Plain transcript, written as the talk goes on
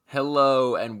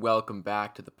Hello and welcome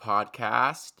back to the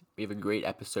podcast. We have a great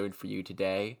episode for you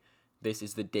today. This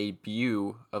is the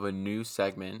debut of a new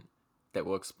segment that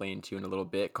we'll explain to you in a little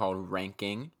bit called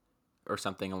Ranking or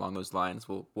something along those lines.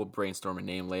 We'll brainstorm a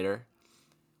name later.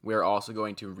 We're also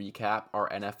going to recap our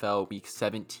NFL Week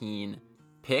 17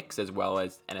 picks as well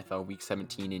as NFL Week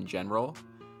 17 in general.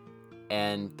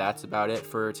 And that's about it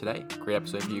for today. Great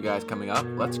episode for you guys coming up.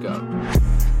 Let's go.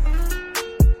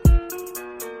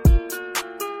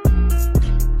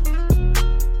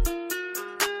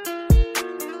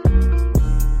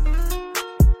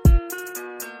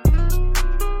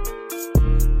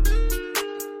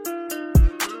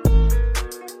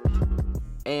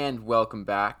 And welcome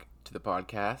back to the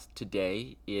podcast.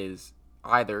 Today is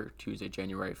either Tuesday,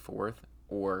 January 4th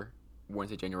or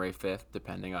Wednesday, January 5th,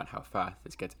 depending on how fast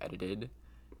this gets edited.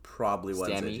 Probably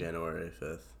Wednesday, Sammy, January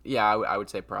 5th. Yeah, I would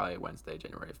say probably Wednesday,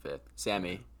 January 5th.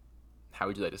 Sammy, how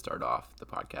would you like to start off the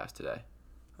podcast today?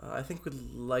 I think we'd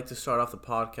like to start off the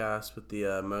podcast with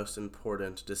the most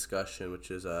important discussion,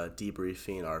 which is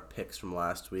debriefing our picks from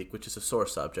last week, which is a sore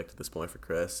subject at this point for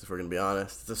Chris, if we're going to be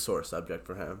honest. It's a sore subject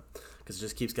for him because it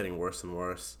just keeps getting worse and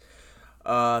worse.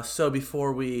 So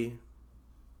before we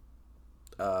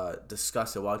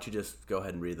discuss it, why don't you just go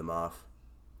ahead and read them off?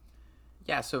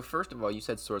 Yeah, so first of all, you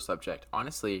said sore subject.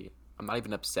 Honestly, I'm not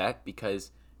even upset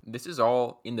because this is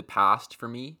all in the past for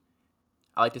me.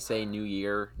 I like to say new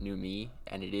year, new me,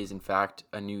 and it is in fact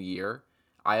a new year.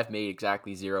 I have made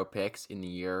exactly 0 picks in the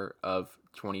year of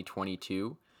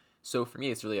 2022. So for me,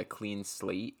 it's really a clean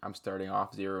slate. I'm starting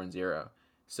off 0-0.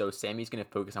 So Sammy's going to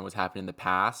focus on what's happened in the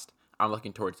past. I'm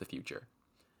looking towards the future.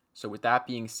 So with that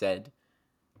being said,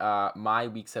 my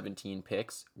Week 17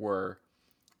 picks were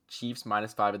Chiefs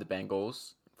 -5 of the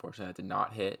Bengals. Unfortunately, that did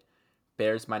not hit.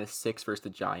 Bears -6 versus the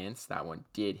Giants. That one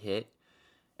did hit.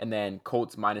 And then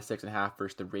Colts -6.5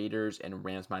 versus the Raiders and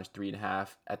Rams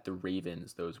 -3.5 at the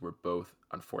Ravens. Those were both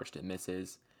unfortunate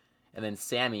misses. And then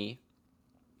Sammy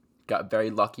got very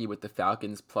lucky with the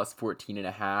Falcons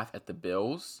 +14.5 at the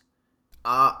Bills.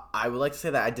 I would like to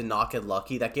say that I did not get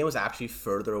lucky. That game was actually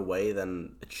further away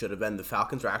than it should have been. The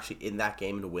Falcons were actually in that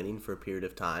game and winning for a period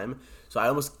of time. So I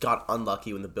almost got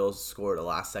unlucky when the Bills scored a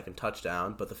last-second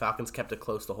touchdown. But the Falcons kept it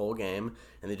close the whole game,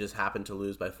 and they just happened to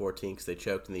lose by 14 because they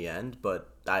choked in the end. But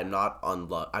I'm not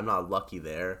lucky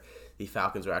there. The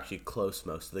Falcons were actually close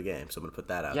most of the game, so I'm going to put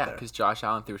that out there. Yeah, because Josh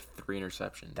Allen threw 3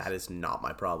 interceptions. That is not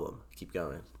my problem. Keep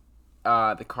going.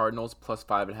 The Cardinals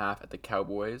 +5.5 at the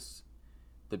Cowboys.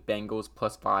 The Bengals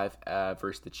 +5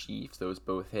 versus the Chiefs. Those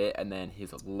both hit. And then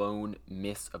his lone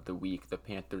miss of the week, the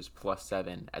Panthers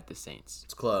 +7 at the Saints.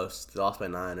 It's close. They lost by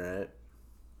 9, right?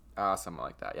 Something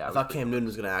like that, yeah. I thought Cam Newton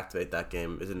was going to activate that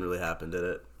game. It didn't really happen, did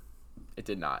it? It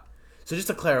did not. So just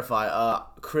to clarify,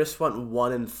 Chris went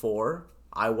 1-4.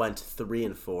 I went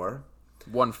 3-4.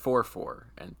 1-4-4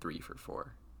 and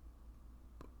 3-4.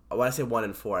 When I say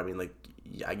 1-4, I mean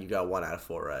you got 1 out of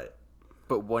 4, right?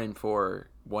 But 1-4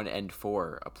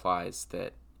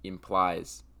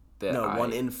 implies that No,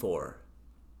 1-4.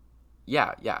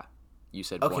 Yeah. You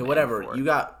said okay, 1 whatever. and 4. You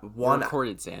got 1. We're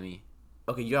recorded, Sammy.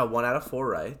 Okay, you got 1 out of 4,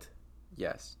 right?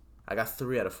 Yes. I got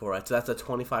 3 out of 4, right? So that's a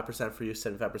 25% for you,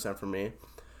 75% for me.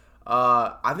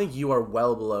 I think you are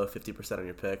well below 50% on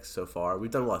your picks so far. We've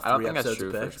done, 3 episodes of picks? I don't think that's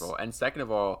true, first of all. And second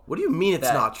of all... What do you mean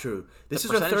it's not true? This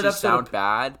is our third episode. Sound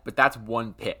bad, but that's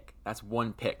one pick. That's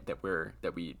one pick that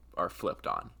we are flipped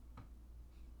on.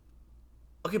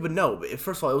 Okay, but no.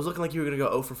 First of all, it was looking like you were going to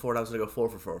go 0-4 and I was going to go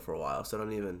 4-4 for a while, so I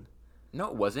don't even... No,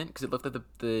 it wasn't, because it looked like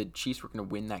the Chiefs were going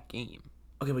to win that game.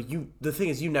 Okay, but the thing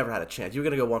is, you never had a chance. You were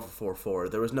going to go 1-4.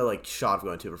 There was no, shot of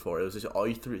going 2-4. It was just all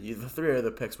the 3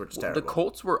 other picks were just terrible. The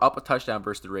Colts were up a touchdown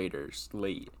versus the Raiders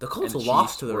late. The Colts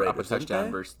lost to the Raiders, up a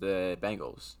touchdown versus the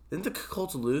Bengals. Didn't the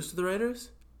Colts lose to the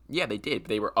Raiders? Yeah, they did.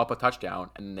 They were up a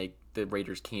touchdown, and the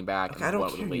Raiders came back and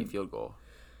won with a late field goal.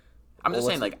 I'm just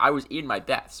saying, I was in my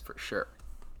bets for sure.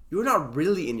 You were not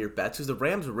really in your bets because the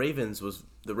Ravens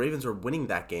were winning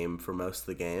that game for most of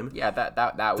the game. Yeah, that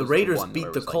was the Raiders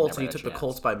beat the Colts, and you took the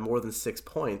Colts by more than 6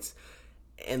 points,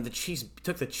 and the Chiefs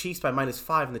took the Chiefs by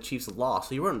 -5, and the Chiefs lost.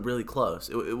 So you weren't really close.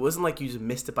 It wasn't like you just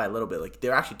missed it by a little bit.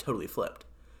 They're actually totally flipped.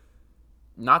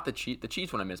 Not the Chiefs. The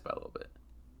Chiefs when I missed by a little bit.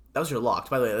 That was your lock.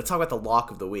 By the way, let's talk about the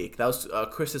lock of the week. That was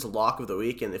Chris's lock of the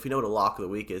week, and if you know what a lock of the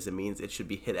week is, it means it should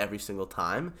be hit every single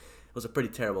time. It was a pretty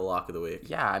terrible lock of the week.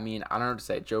 Yeah, I mean, I don't know what to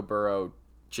say. Joe Burrow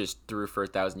just threw for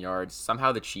 1,000 yards.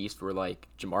 Somehow the Chiefs were like,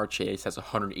 Jamar Chase has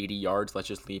 180 yards. Let's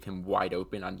just leave him wide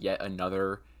open on yet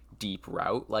another deep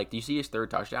route. Do you see his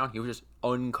third touchdown? He was just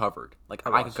uncovered. I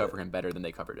could cover him better than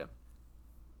they covered him.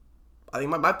 I think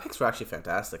my picks were actually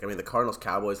fantastic. I mean, the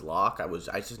Cardinals-Cowboys lock.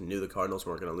 I just knew the Cardinals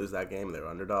weren't going to lose that game. They were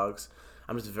underdogs.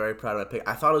 I'm just very proud of my pick.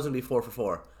 I thought it was going to be 4 for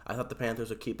 4. I thought the Panthers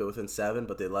would keep it within 7,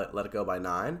 but they let it go by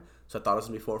 9. So I thought it was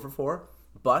going to be 4 for 4.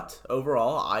 But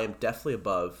overall, I am definitely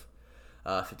above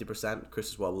 50%. Chris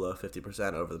is well below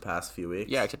 50% over the past few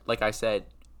weeks. Yeah, like I said,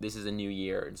 this is a new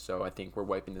year, and so I think we're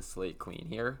wiping the slate clean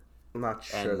here. I'm not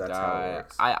sure that's how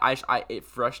it works. It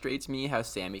frustrates me how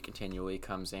Sammy continually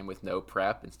comes in with no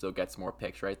prep and still gets more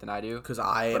picks right than I do. Because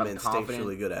I am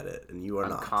instinctually good at it, and you are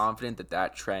not. I'm confident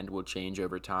that trend will change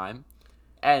over time.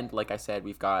 And like I said,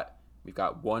 we've got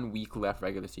 1 week left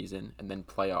regular season and then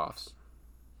playoffs.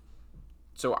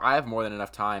 So I have more than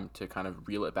enough time to kind of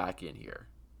reel it back in here.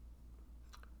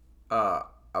 What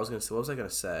was I gonna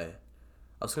say?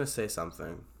 I was gonna say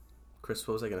something. Chris,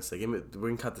 what was I gonna say? We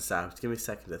can cut this out. Give me a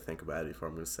second to think about it before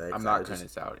I'm gonna say. I'm not cutting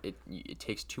this out. It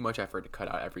takes too much effort to cut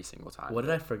out every single time. What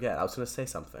did I forget? I was gonna say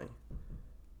something.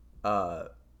 Wow,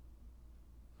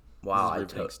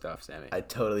 Stuff, Sammy. I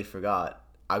totally forgot.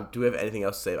 Do we have anything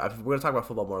else to say? We're gonna talk about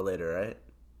football more later, right?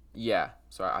 Yeah.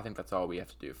 So I think that's all we have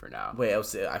to do for now. Wait, I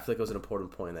feel like it was an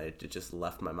important point that it just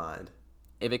left my mind.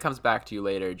 If it comes back to you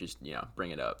later, just,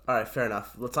 bring it up. All right, fair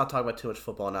enough. Let's not talk about too much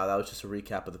football now. That was just a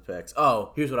recap of the picks.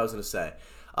 Oh, here's what I was going to say.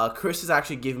 Chris is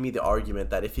actually giving me the argument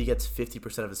that if he gets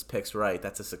 50% of his picks right,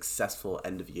 that's a successful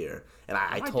end of year. And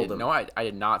I told him. No, I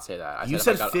did not say that. You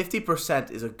said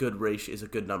 50% is a good ratio, is a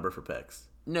good number for picks.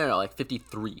 No, like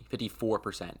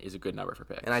 54% is a good number for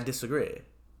picks. And I disagree.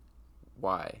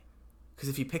 Why? Because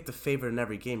if you pick the favorite in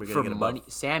every game, you're going to get money.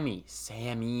 Sammy.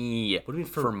 What do you mean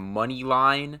for money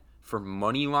line? For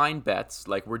money line bets,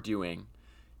 like we're doing,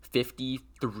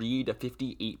 53 to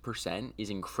 58% is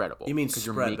incredible. You mean because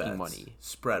spread you're making bets? Money.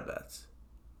 Spread bets.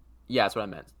 Yeah, that's what I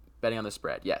meant. Betting on the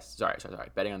spread. Yes. Sorry.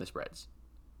 Betting on the spreads.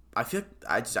 I feel like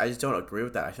I just don't agree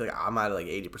with that. I feel like I'm at like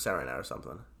 80% right now or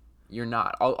something. You're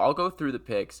not. I'll go through the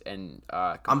picks and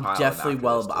I'm definitely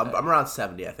I'm around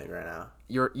 70, I think, right now.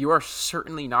 You are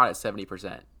certainly not at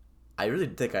 70%. I really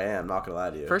think I am, not gonna lie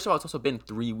to you. For it's also been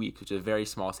 3 weeks, which is a very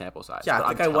small sample size. Yeah, I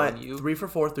think I went 3 for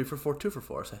 4, 3 for 4, 2 for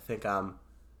 4. So I think I'm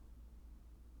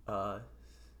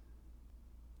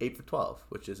 8 for 12,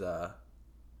 which is I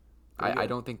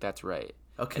don't think that's right.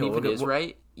 Okay, and even if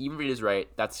it is right,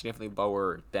 that's significantly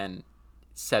lower than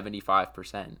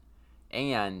 75%.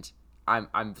 And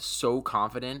I'm so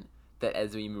confident that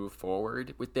as we move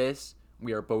forward with this,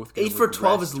 we are both going to 8 for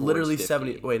 12 is literally 50.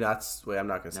 70. Wait, I'm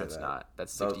not going to say that. That's not.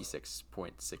 That's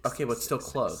 66.6. Okay, but still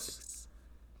close.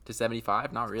 To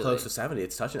 75? Not really. Close to 70.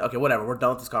 It's touching. Okay, whatever. We're done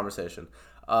with this conversation.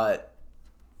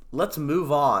 Let's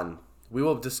move on. We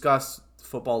will discuss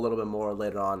football a little bit more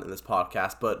later on in this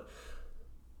podcast, but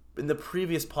in the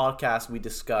previous podcast, we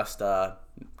discussed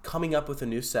coming up with a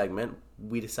new segment.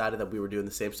 We decided that we were doing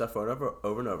the same stuff over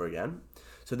and over again.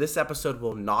 So this episode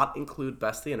will not include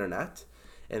Best the Internet.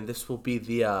 And this will be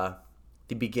the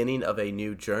beginning of a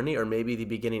new journey, or maybe the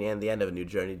beginning and the end of a new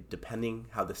journey, depending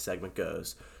how this segment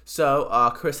goes. So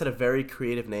Chris had a very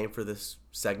creative name for this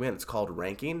segment. It's called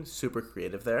Ranking. Super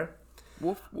creative there.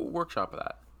 We'll workshop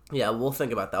that. Yeah, we'll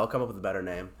think about that. I'll come up with a better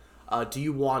name. Do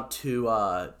you want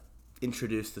to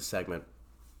introduce the segment?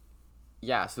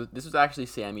 Yeah, so this was actually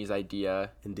Sammy's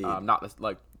idea. Indeed. Not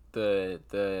like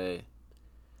the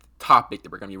topic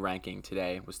that we're going to be ranking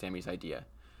today was Sammy's idea.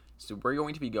 So we're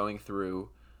going to be going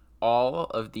through all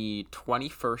of the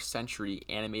 21st century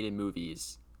animated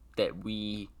movies that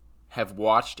we have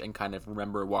watched and kind of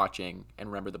remember watching and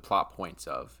remember the plot points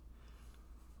of.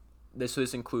 This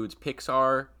includes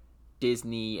Pixar,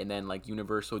 Disney, and then like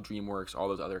Universal, DreamWorks, all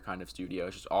those other kind of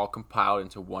studios, just all compiled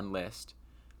into one list.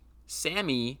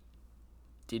 Sammy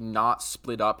did not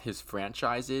split up his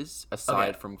franchises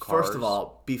aside from Cars. First of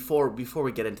all, before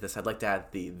we get into this, I'd like to add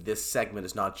this segment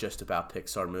is not just about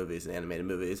Pixar movies and animated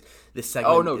movies. This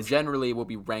segment generally we'll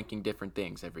be ranking different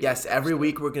things every Yes, every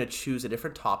week we're going to choose a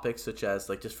different topic, such as,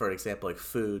 like, just for an example, like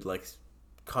food, like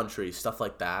country, stuff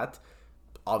like that.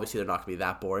 Obviously, they're not going to be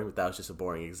that boring, but that was just a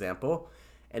boring example.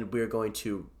 And we're going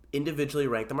to individually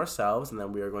rank them ourselves, and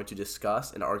then we are going to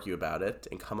discuss and argue about it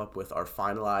and come up with our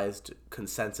finalized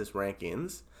consensus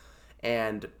rankings.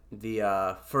 And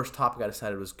the first topic I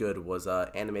decided was good was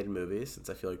animated movies, since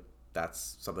I feel like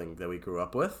that's something that we grew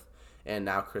up with. And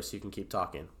now, Chris, you can keep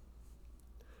talking.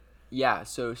 Yeah,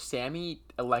 so Sammy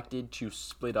elected to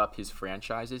split up his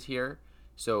franchises here.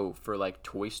 So for like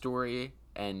Toy Story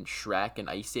and Shrek and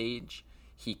Ice Age,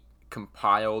 he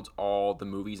compiled all the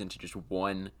movies into just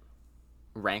one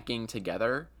ranking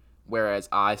together, whereas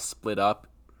I split up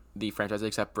the franchises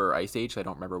except for Ice Age. So I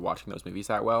don't remember watching those movies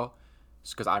that well,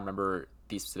 just because I remember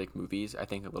these specific movies I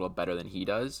think a little better than he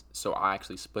does. So I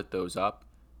actually split those up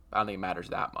I don't think it matters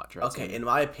that much, right? Okay, in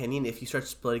my opinion, if you start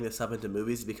splitting this up into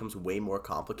movies, it becomes way more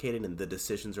complicated and the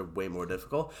decisions are way more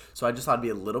difficult. So I just thought it'd be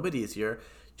a little bit easier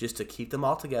just to keep them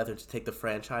all together, to take the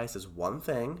franchise as one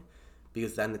thing,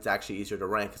 because then it's actually easier to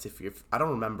rank. Because I don't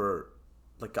remember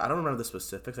the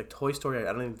specifics. Like Toy Story,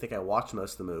 I don't even think I watched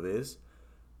most of the movies.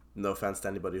 No offense to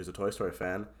anybody who's a Toy Story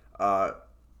fan.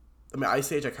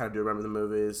 Ice Age, I kind of do remember the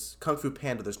movies. Kung Fu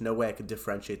Panda, there's no way I could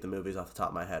differentiate the movies off the top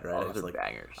of my head, right? Oh, those are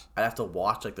bangers. I'd have to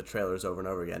watch the trailers over and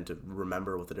over again to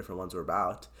remember what the different ones were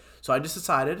about. So I just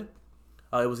decided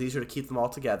it was easier to keep them all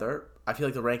together. I feel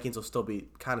like the rankings will still be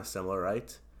kind of similar,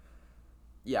 right?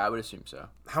 Yeah, I would assume so.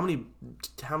 How many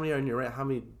are in your how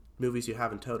many movies do you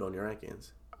have in total in your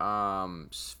rankings?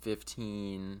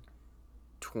 15,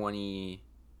 20,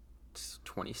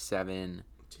 27,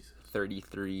 Jesus.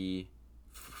 33,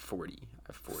 40. I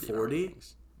have 40. 40? Yeah.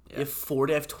 You have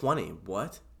 40, I have 20.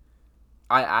 What?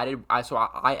 I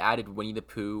added Winnie the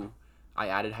Pooh. I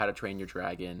added How to Train Your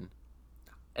Dragon.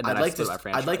 And then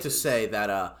I'd like to say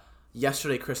that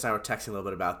yesterday Chris and I were texting a little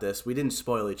bit about this. We didn't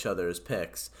spoil each other's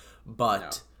picks,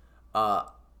 but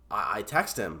I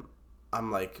text him.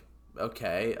 I'm like,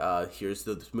 okay, here's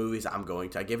the movies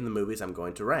I gave him the movies I'm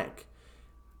going to rank.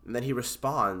 And then he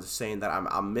responds saying that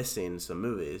I'm missing some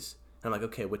movies. And I'm like,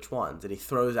 okay, which ones? And he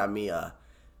throws at me a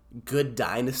Good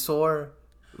Dinosaur,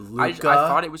 Luca, I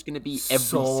thought it was going to be every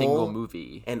Soul, single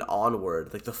movie. and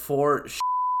Onward. Like the 4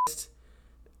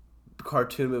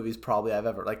 cartoon movies probably I've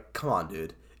ever... Like, come on,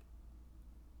 dude.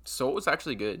 Soul was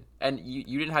actually good. And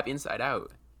you didn't have Inside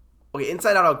Out. Okay,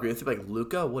 Inside Out I'll agree with you. Like,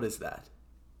 Luca, what is that?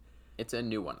 It's a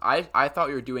new one. I thought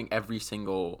you were doing every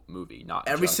single movie, not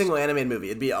every just... single animated movie.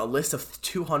 It'd be a list of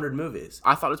 200 movies.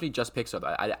 I thought it was be just Pixar.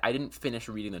 I didn't finish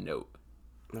reading the note.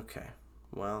 Okay,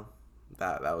 well,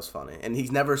 that was funny. And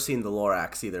he's never seen the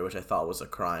Lorax either, which I thought was a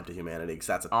crime to humanity.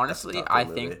 Because honestly, I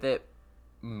think that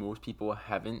most people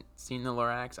haven't seen the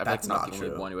Lorax. I feel like it's not the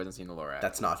only one who hasn't seen the Lorax.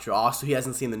 That's not true. Also, he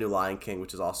hasn't seen the new Lion King,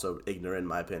 which is also ignorant in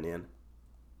my opinion.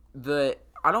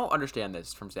 I don't understand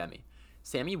this from Sammy.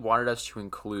 Sammy wanted us to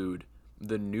include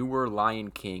the newer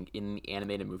Lion King in the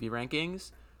animated movie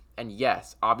rankings. And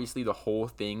yes, obviously the whole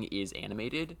thing is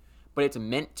animated, but it's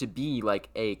meant to be like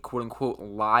a quote-unquote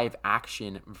live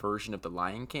action version of the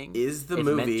Lion King. It's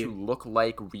meant to look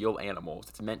like real animals.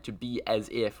 It's meant to be as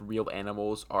if real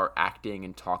animals are acting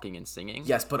and talking and singing.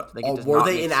 Yes, but were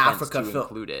they in Africa?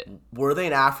 Were they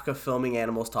in Africa filming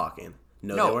animals talking?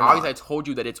 No, they were obviously not. I told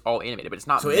you that it's all animated, but it's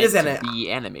not so meant to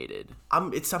be animated.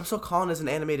 I'm still calling it as an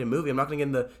animated movie. I'm not going to get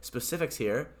into specifics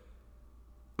here.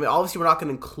 I mean, obviously we're not going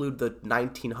to include the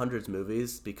 1900s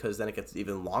movies because then it gets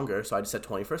even longer. So I just said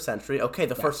 21st century. Okay,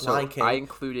 the first Lion King. I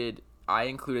included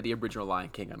the original Lion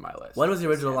King on my list. When was the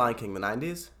original Lion King? The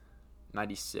 90s?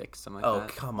 96, something like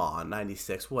that. Oh, come on.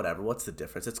 96, whatever. What's the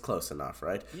difference? It's close enough,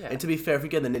 right? Yeah. And to be fair, if we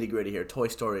get in the nitty-gritty here, Toy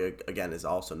Story, again, is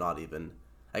also not even...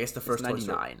 I guess the first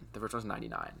 99. The first one's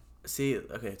 99. See,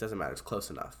 okay, it doesn't matter. It's close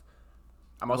enough.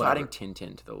 I'm also adding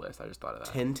Tintin to the list. I just thought of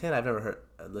that. Tintin? I've never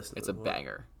listened to it. It's a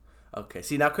banger. Okay,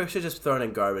 see, now Chris should just throw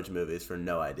in garbage movies for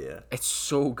no idea. It's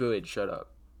so good. Shut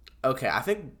up. Okay, I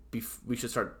think we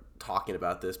should start talking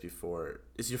about this before...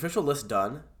 Is your official list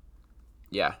done?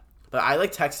 Yeah. But I,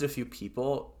 texted a few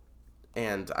people,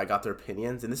 and I got their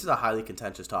opinions, and this is a highly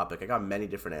contentious topic. I got many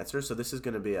different answers, so this is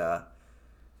going to be a...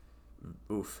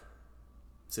 Oof.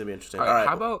 It's going to be interesting. All right.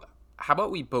 How about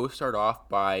we both start off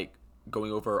by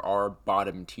going over our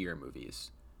bottom tier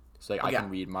movies? So I can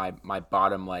read my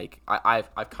bottom,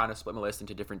 I've kind of split my list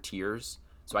into different tiers,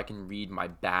 so I can read my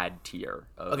bad tier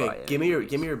of give me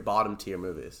your bottom tier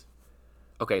movies.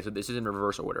 Okay, so this is in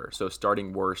reverse order. So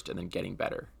starting worst and then getting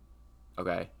better.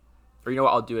 Okay? Or you know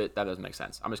what, I'll do it, that doesn't make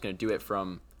sense. I'm just going to do it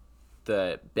from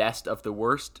the best of the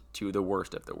worst to the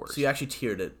worst of the worst. So you actually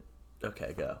tiered it.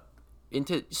 Okay, go.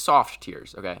 Into soft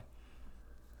tiers, okay?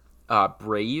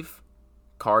 Brave,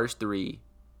 Cars 3,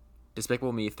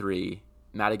 Despicable Me 3,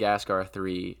 Madagascar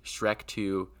 3, Shrek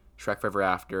 2, Shrek Forever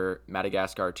After,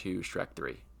 Madagascar 2, Shrek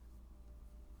 3.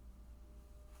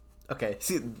 Okay,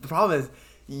 see, the problem is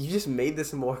you just made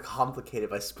this more complicated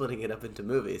by splitting it up into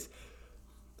movies.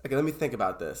 Okay, let me think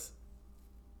about this.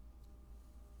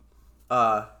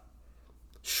 Shrek,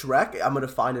 I'm going to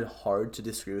find it hard to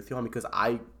disagree with you on because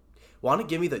I want to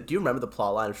give me do you remember the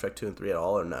plot line of Shrek 2 and 3 at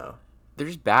all or no? They're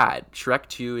just bad. Shrek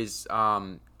 2 is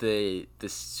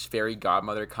this fairy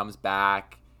godmother comes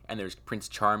back and there's Prince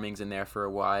Charming's in there for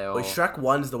a while. Wait, Shrek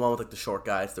 1 is the one with the short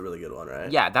guy. It's the really good one, right?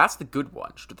 Yeah, that's the good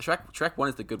one. Shrek 1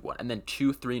 is the good one, and then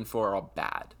 2, 3, and 4 are all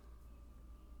bad.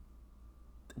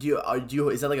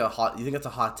 Is that like a hot? You think that's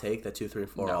a hot take that 2, 3,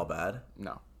 and 4 are all bad?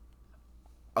 No.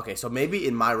 Okay, so maybe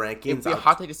in my rankings, it'd be a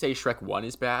hot take to say Shrek 1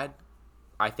 is bad.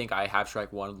 I think I have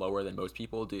Shrek 1 lower than most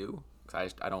people do.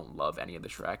 Because I don't love any of the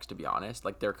Shreks, to be honest.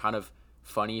 Like, they're kind of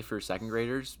funny for second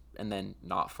graders and then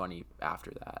not funny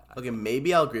after that. Okay,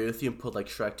 maybe I'll agree with you and put like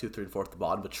Shrek 2, 3, and 4 at the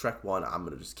bottom, but Shrek 1 I'm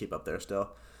going to just keep up there still.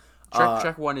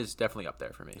 Shrek 1 is definitely up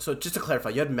there for me. So just to clarify,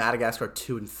 you had Madagascar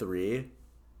 2 and 3.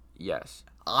 Yes.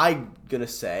 I'm going to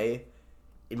say,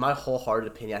 in my wholehearted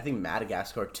opinion, I think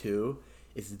Madagascar 2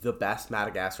 is the best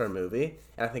Madagascar movie,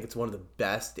 and I think it's one of the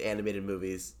best animated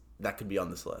movies that could be on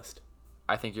this list.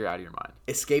 I think you're out of your mind.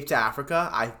 Escape to Africa,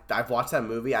 I've watched that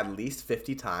movie at least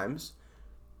 50 times,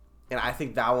 and I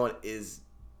think that one is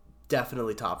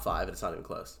definitely top 5, and it's not even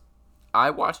close. I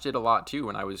watched it a lot, too,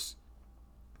 when I was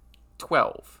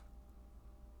 12.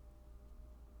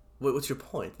 Wait, what's your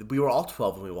point? We were all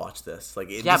 12 when we watched this. Like,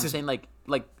 I'm saying, like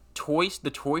the Toy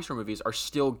Story movies are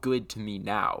still good to me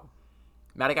now.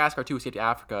 Madagascar 2, Escape to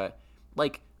Africa,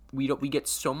 like, we get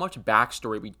so much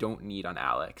backstory we don't need on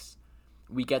Alex.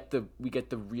 We get the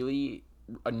really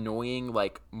annoying,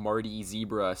 like, Marty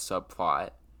Zebra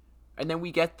subplot. And then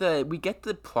we get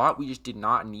the plot we just did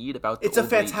not need about the It's a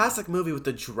fantastic movie with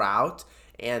the drought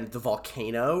and the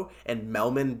volcano and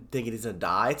Melman thinking he's gonna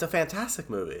die. It's a fantastic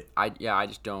movie. I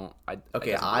just don't.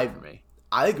 Okay, for me.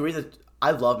 I agree that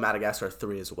I love Madagascar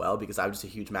 3 as well because I'm just a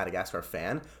huge Madagascar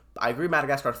fan. I agree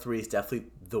Madagascar 3 is definitely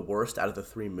the worst out of the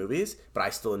 3 movies, but I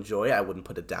still enjoy it. I wouldn't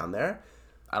put it down there.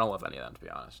 I don't love any of them, to be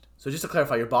honest. So just to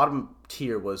clarify, your bottom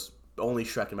tier was only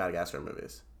Shrek and Madagascar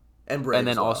movies. And Brave. And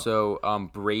then as well. also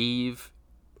Brave,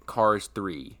 Cars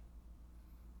 3.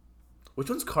 Which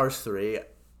one's Cars 3?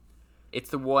 It's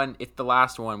the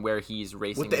last one where he's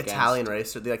racing With the against... Italian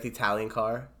racer, the Italian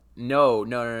car? No.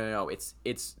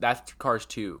 That's Cars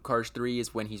 2. Cars 3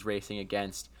 is when he's racing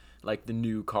against, like, the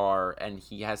new car, and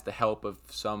he has the help of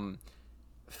some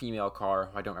female car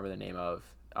who I don't remember the name of.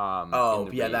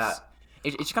 That.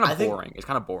 It's kind of boring. It's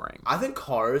kind of boring. I think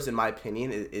Cars, in my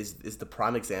opinion, is the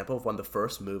prime example of when the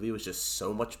first movie was just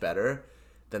so much better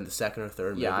than the second or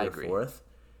third movie or fourth.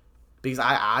 Because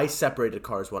I separated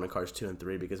Cars 1 and Cars 2 and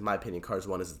 3 because, in my opinion, Cars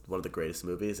 1 is one of the greatest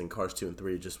movies, and Cars 2 and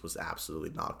 3 just was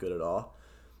absolutely not good at all.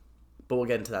 But we'll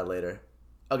get into that later.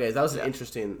 Okay, so that was an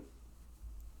interesting...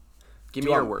 Give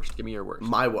me your worst.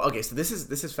 Okay, so this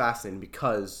is fascinating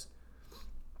because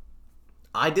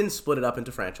I didn't split it up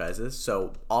into franchises,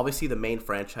 so obviously the main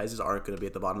franchises aren't going to be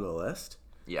at the bottom of the list.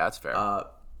 Yeah, that's fair.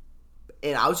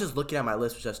 And I was just looking at my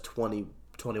list, which has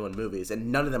 21 movies,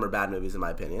 and none of them are bad movies in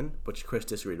my opinion, which Chris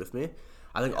disagreed with me.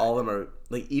 I think all of them are,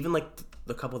 like, even like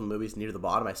the couple of the movies near the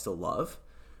bottom I still love.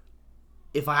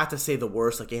 If I have to say the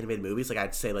worst, like, animated movies, like,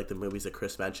 I'd say, like, the movies that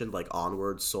Chris mentioned, like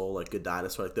Onward, Soul, like Good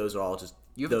Dinosaur, like, those are all just...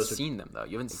 You haven't seen them, though.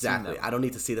 You haven't seen them. Exactly. I don't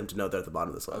need to see them to know they're at the bottom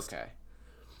of this list. Okay.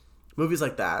 Movies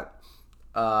like that.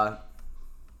 Now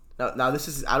this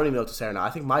is... I don't even know what to say right now.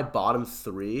 I think my bottom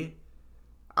 3...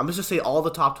 I'm just going to say all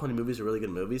the top 20 movies are really good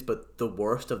movies, but the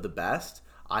worst of the best,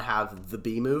 I have The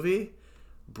Bee Movie,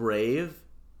 Brave,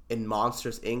 and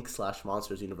Monsters, Inc. /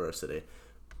 Monsters University.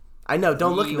 I know,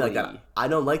 don't look at me like that. I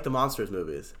don't like the Monsters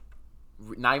movies.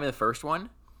 Not even the first one?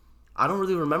 I don't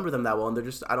really remember them that well, and they're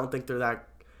just... I don't think they're that...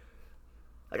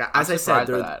 Like, as I said,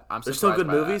 they're still good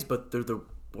movies, but they're the...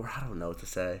 I don't know what to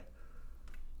say.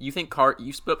 You think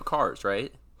you split up Cars,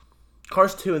 right?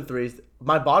 Cars 2 and 3.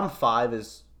 My bottom 5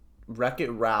 is Wreck-It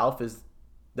Ralph, is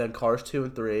then Cars 2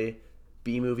 and 3,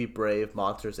 B-Movie, Brave,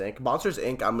 Monsters, Inc. Monsters,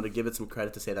 Inc., I'm going to give it some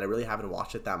credit to say that I really haven't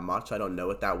watched it that much, so I don't know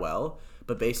it that well.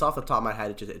 But based off the top of my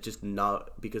head, it's just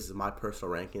not, because of my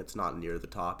personal ranking, it's not near the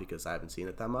top because I haven't seen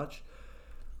it that much.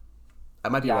 I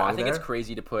might be wrong I think there. It's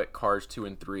crazy to put Cars 2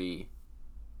 and 3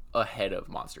 ahead of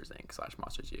Monsters, Inc. /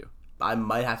 Monsters U. I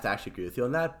might have to actually agree with you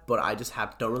on that, but I just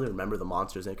don't really remember the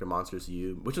Monsters, Inc. or Monsters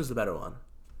U. Which one's the better one?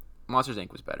 Monsters,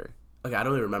 Inc. was better. Okay, I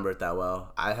don't really remember it that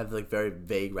well. I have, like, very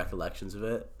vague recollections of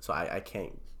it, so I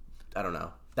can't... I don't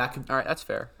know. That could... All right, that's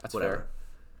fair. That's whatever.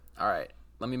 Fair. All right,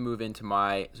 let me move into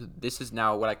my... So this is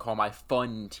now what I call my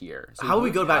fun tier. So how do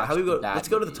we go back? How do we go... Let's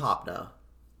go to the movies. top now.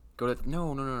 Go to...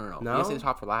 No. No? We gotta say the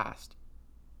top for last.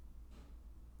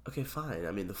 Okay, fine.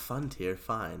 I mean, the fun tier,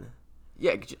 fine.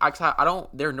 Yeah, I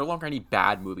don't... There are no longer any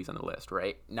bad movies on the list,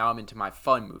 right? Now I'm into my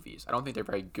fun movies. I don't think they're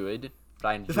very good, but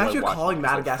I enjoy the fact you're calling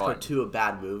Madagascar 2 2 a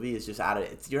bad movie is just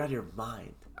you're out of your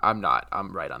mind. I'm not.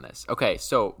 I'm right on this. Okay,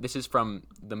 so this is from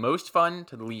the most fun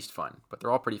to the least fun, but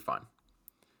they're all pretty fun.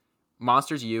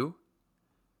 Monsters U,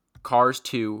 Cars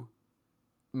 2,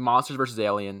 Monsters vs.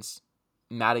 Aliens,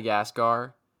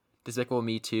 Madagascar, Despicable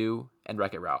Me 2, and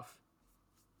Wreck-It Ralph.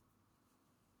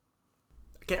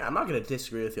 Okay, I'm not going to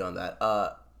disagree with you on that.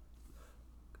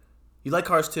 You like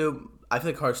Cars 2? I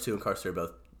feel like Cars 2 and Cars 3 are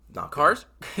both not good.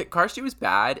 Cars 2 is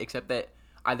bad, except that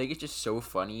I think it's just so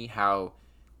funny how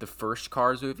the first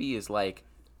Cars movie is like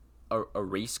a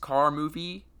race car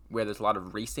movie where there's a lot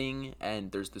of racing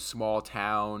and there's the small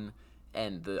town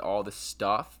and all the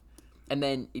stuff. And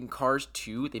then in Cars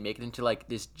 2, they make it into like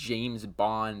this James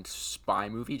Bond spy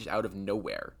movie just out of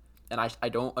nowhere. And I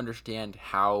don't understand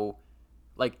how,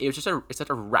 like, it's such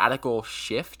a radical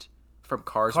shift from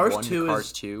Cars 1 to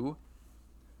Cars 2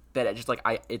 that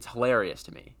it's hilarious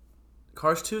to me.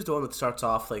 Cars 2 is the one that starts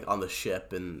off like on the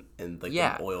ship and like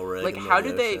the oil rig. Like, how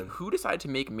did who decided to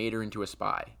make Mater into a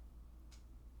spy?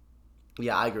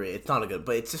 Yeah, I agree. It's not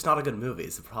but it's just not a good movie.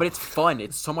 It's the problem. But it's fun.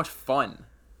 It's so much fun.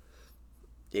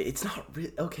 It's not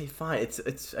really okay. Fine.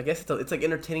 I guess it's like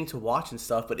entertaining to watch and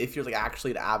stuff. But if you're like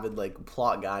actually an avid like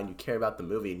plot guy and you care about the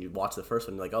movie and you watch the first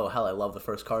one, you're like, oh hell, I love the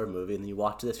first Cars movie, and then you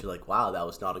watch this, you're like, wow, that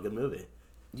was not a good movie.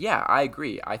 Yeah, I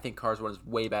agree. I think Cars 1 is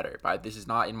way better. But this is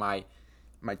not in my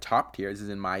top tier. This is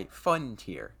in my fun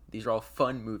tier. These are all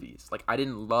fun movies. Like, I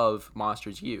didn't love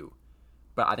Monsters U,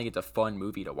 but I think it's a fun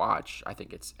movie to watch. I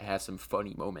think it has some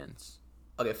funny moments.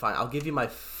 Okay, fine. I'll give you my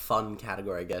fun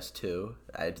category, I guess, too.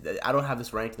 I don't have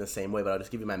this ranked in the same way, but I'll just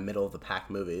give you my middle of the pack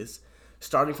movies,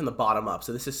 starting from the bottom up.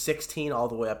 So this is 16 all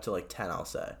the way up to like 10, I'll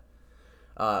say.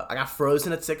 I got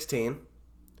Frozen at 16.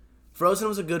 Frozen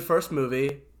was a good first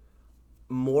movie,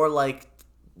 more like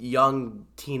young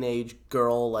teenage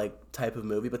girl like type of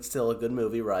movie, but still a good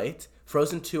movie, right?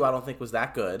 Frozen 2 I don't think was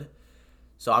that good,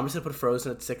 so I'm just gonna put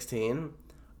Frozen at 16.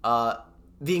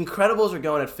 The Incredibles are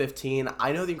going at 15.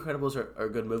 I know The Incredibles are a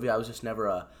good movie. I was just never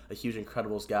a huge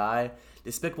Incredibles guy.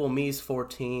 Despicable Me's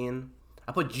 14.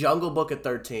 I put Jungle Book at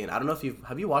 13. I don't know if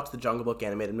have you watched the Jungle Book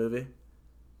animated movie?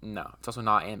 No, it's also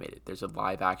not animated. There's a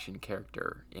live action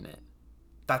character in it.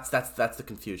 That's the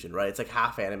confusion, right? It's like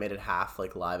half animated, half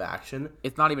like live action.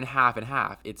 It's not even half and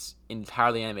half. It's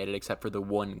entirely animated except for the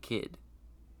one kid.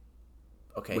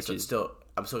 Okay, so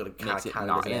I'm still gonna count it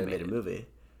as an animated movie.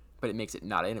 But it makes it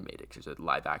not animated because there's a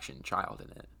live action child in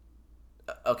it.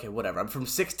 Okay, whatever. I'm from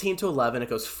 16 to 11. It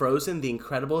goes Frozen, The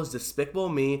Incredibles, Despicable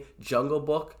Me, Jungle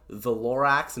Book, The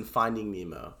Lorax, and Finding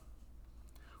Nemo.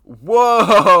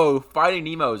 Whoa! Finding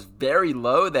Nemo is very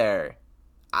low there.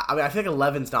 I mean, I feel like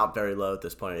 11's not very low at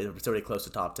this point. It's already close to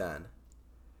top 10.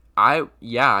 I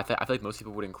feel like most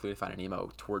people would include Finding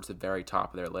Nemo towards the very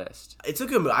top of their list. It's a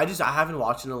good movie. I haven't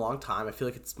watched it in a long time. I feel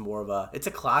like it's more of it's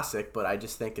a classic, but I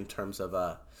just think in terms of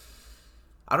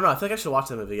I don't know. I feel like I should watch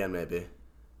that movie again, maybe.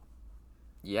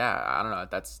 Yeah, I don't know.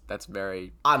 That's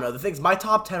very. I don't know. The things, my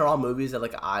top 10 are all movies that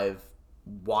like I've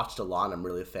watched a lot and I'm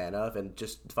really a fan of, and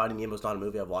just Finding Nemo is not a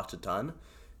movie I've watched a ton.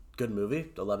 Good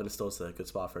movie. 11 is still a good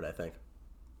spot for it, I think.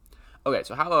 Okay,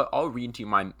 so how about I'll read to you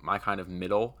my kind of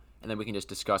middle, and then we can just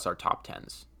discuss our top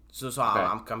 10s. So okay.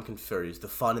 I'm confused. The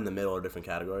fun and the middle are different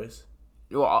categories.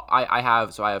 Well, I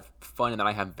have fun, and then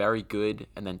I have very good,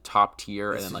 and then top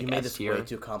tier, and then like S tier. You made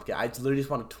this way too complicated. I literally just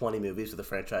wanted 20 movies with the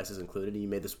franchises included, and you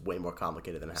made this way more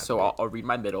complicated than it has. So I'll read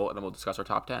my middle, and then we'll discuss our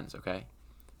top 10s, okay?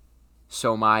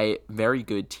 So my very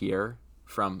good tier,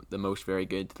 from the most very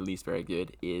good to the least very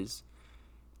good, is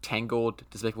Tangled,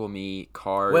 Despicable Me,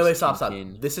 Cars. Wait, stop.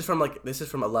 This is from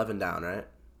 11 down, right?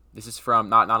 This is from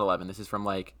not 11. This is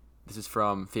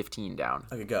from 15 down.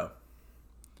 Okay, go.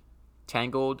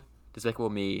 Tangled, Despicable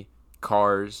Me,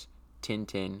 Cars,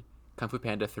 Tintin, Kung Fu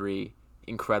Panda 3,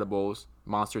 Incredibles,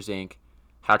 Monsters Inc.,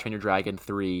 How to Train Your Dragon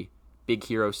 3, Big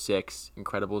Hero 6,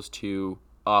 Incredibles 2,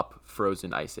 Up,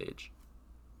 Frozen, Ice Age.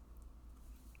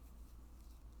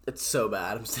 It's so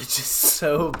bad. It's just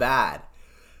so bad.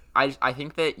 I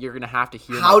think that you're going to have to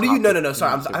hear... How do you... No,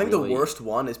 sorry. I think the worst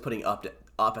one is putting Up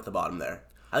at the bottom there.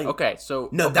 Okay, so...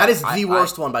 No, that is the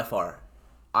worst one by far.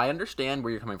 I understand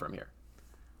where you're coming from here.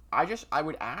 I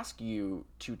would ask you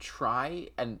to try,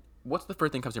 and what's the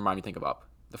first thing that comes to your mind when you think of Up?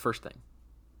 The first thing.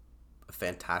 A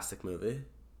fantastic movie.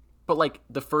 But, like,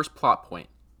 the first plot point.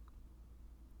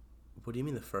 What do you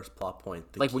mean the first plot point?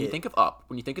 When you think of Up,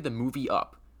 when you think of the movie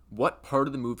Up, what part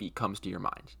of the movie comes to your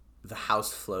mind? The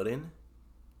house floating.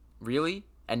 Really?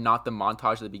 And not the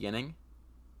montage at the beginning?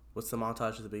 What's the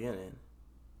montage at the beginning?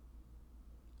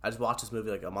 I just watched this movie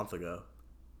like a month ago.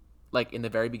 Like in the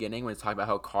very beginning when it's talking about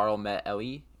how Carl met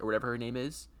Ellie, or whatever her name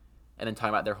is, and then talking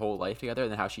about their whole life together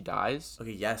and then how she dies.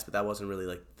 Okay, yes, but that wasn't really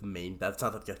like the main... That's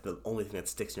not like the only thing that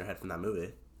sticks in your head from that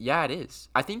movie. Yeah, it is.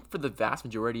 I think for the vast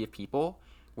majority of people,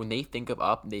 when they think of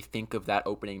Up, they think of that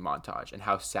opening montage and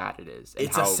how sad it is. And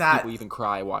people even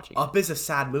cry watching Up is a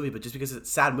sad movie, but just because it's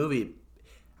a sad movie,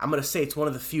 I'm going to say it's one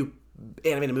of the few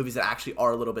animated movies that actually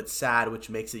are a little bit sad, which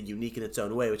makes it unique in its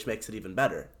own way, which makes it even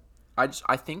better. I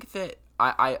think that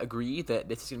I agree that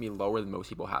this is going to be lower than most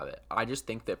people have it. I just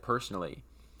think that personally,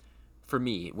 for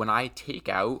me, when I take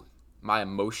out my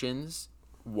emotions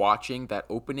watching that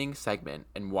opening segment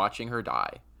and watching her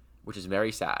die, which is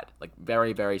very sad, like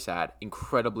very, very sad,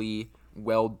 incredibly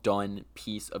well done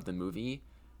piece of the movie.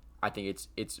 I think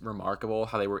it's remarkable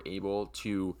how they were able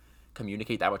to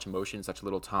communicate that much emotion in such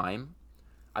little time.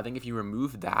 I think if you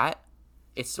remove that,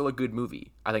 it's still a good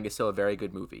movie. I think it's still a very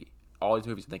good movie. All these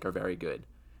movies I think are very good.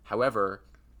 However,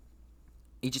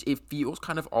 it feels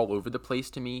kind of all over the place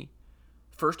to me.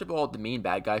 First of all, the main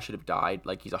bad guy should have died.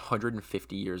 Like, he's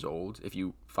 150 years old if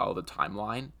you follow the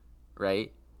timeline,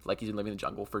 right? Like, he's been living in the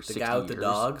jungle for 60 years. The guy with the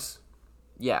dogs?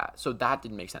 Yeah, so that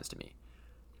didn't make sense to me.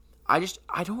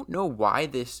 I don't know why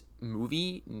this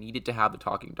movie needed to have the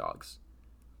talking dogs.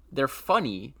 They're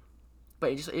funny,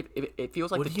 but it feels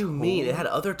like what do you mean? It had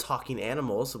other talking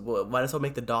animals. Why does it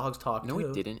make the dogs talk No, too?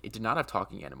 it didn't. It did not have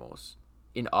talking animals.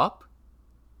 In Up?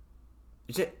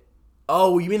 Is it?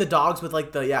 Oh, you mean the dogs with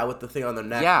like with the thing on their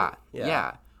neck?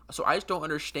 Yeah. So I just don't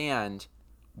understand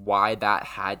why that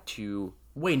had to.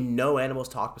 Wait, no animals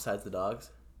talk besides the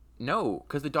dogs? No,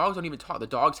 because the dogs don't even talk. The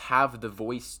dogs have the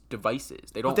voice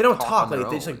devices. They don't. But they don't talk. Like,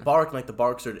 they just like bark, and like the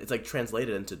barks are. It's like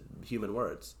translated into human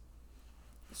words.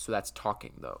 So that's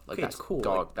talking though. Like, okay, that's it's cool.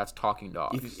 Dog. Like, that's talking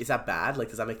dogs. Is that bad? Like,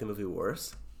 does that make the movie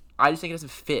worse? I just think it doesn't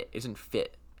fit. It doesn't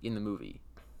fit in the movie.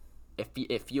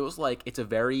 It feels like it's a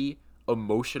very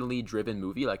emotionally driven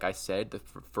movie. Like I said, the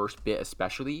first bit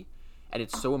especially, and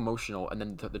it's so emotional. And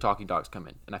then the talking dogs come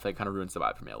in, and I feel like it kind of ruins the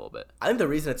vibe for me a little bit. I think the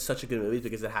reason it's such a good movie is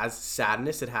because it has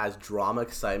sadness, it has drama,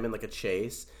 excitement, like a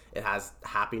chase. It has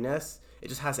happiness. It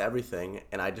just has everything,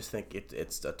 and I just think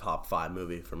it's a top 5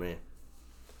 movie for me.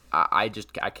 I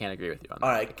can't agree with you on that.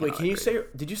 All right, wait.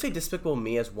 Did you say Despicable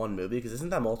Me as one movie? Because isn't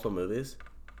that multiple movies?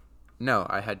 No,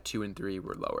 I had 2 and 3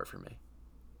 were lower for me.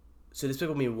 So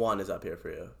Despicable Me 1 is up here for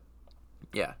you.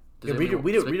 Yeah. Read it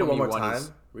one more time.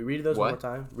 Read those one more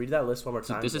time. Read that list one more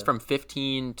time. So this is from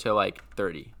 15 to like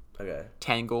 30. Okay.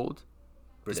 Tangled,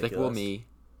 Ridiculous. Despicable Me,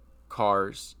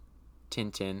 Cars,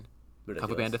 Tintin, Ridiculous. Kung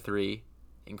Fu Panda 3,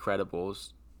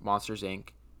 Incredibles, Monsters Inc.,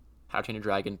 How to Train Your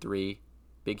Dragon 3,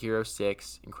 Big Hero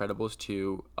 6, Incredibles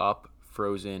 2, Up,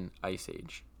 Frozen, Ice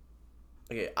Age.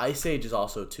 Okay, Ice Age is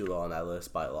also too low on that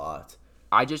list by a lot.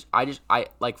 I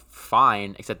like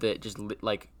fine, except that just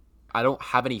like I don't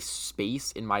have any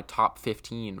space in my top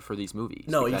 15 for these movies.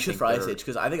 No, you should for Ice Age,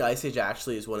 because I think Ice Age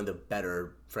actually is one of the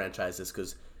better franchises,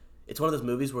 because it's one of those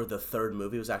movies where the third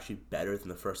movie was actually better than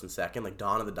the first and second. Like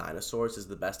Dawn of the Dinosaurs is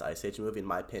the best Ice Age movie in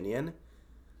my opinion.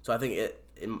 So I think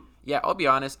yeah, I'll be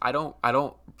honest. I don't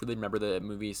really remember the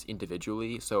movies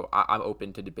individually, so I'm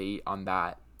open to debate on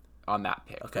that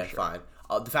pick. Okay, sure. fine.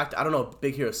 The fact I don't know,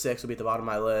 Big Hero 6 will be at the bottom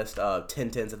of my list.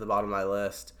 Tintin's at the bottom of my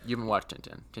list. You haven't watched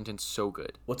Tintin. Tintin's so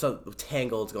good. What's up?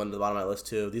 Tangled's going to the bottom of my list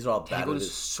too. These are all bad Tangled movies.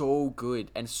 is so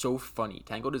good and so funny.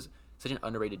 Tangled is such an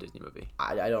underrated Disney movie.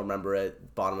 I don't remember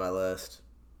it. Bottom of my list.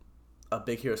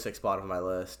 Big Hero 6 bottom of my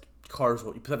list. Cars.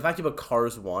 The fact you put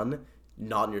Cars 1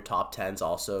 not in your top 10 is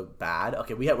also bad.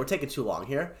 Okay, we're taking too long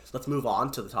here. So let's move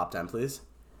on to the top 10, please.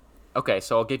 Okay,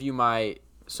 so I'll give you my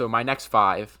next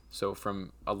 5. So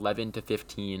from 11 to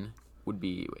 15 would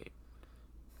be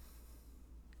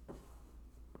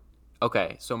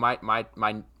Okay, so my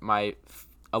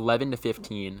 11 to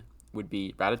 15 would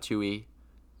be Ratatouille,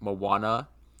 Moana,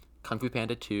 Kung Fu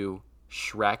Panda 2,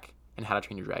 Shrek, and How to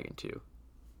Train Your Dragon 2.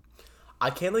 I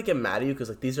can't get mad at you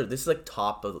because this is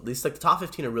top of these the top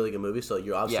 15 are really good movies, so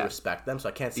you obviously respect them. So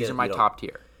I can't say these are my top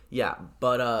tier. Yeah,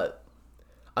 but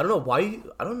I don't know why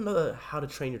I don't know the How to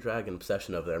Train Your Dragon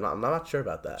obsession over there. I'm not sure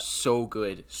about that. So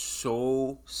good,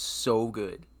 so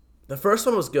good. The first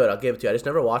one was good. I'll give it to you. I just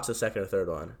never watched the second or third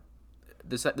one.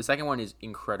 The second one is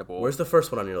incredible. Where's the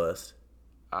first one on your list?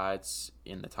 It's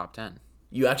in the top 10.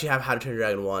 You actually have How to Train Your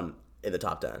Dragon 1 in the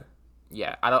top 10.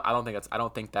 Yeah, I don't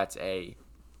think that's a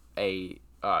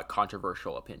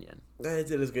controversial opinion.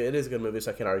 It is good. It is a good movie,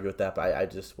 so I can't argue with that. But I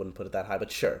just wouldn't put it that high.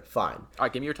 But sure, fine. All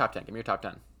right, give me your top 10.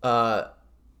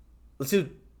 Let's do.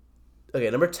 Okay,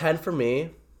 number 10 for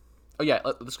me. Oh yeah,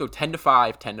 let's go 10 to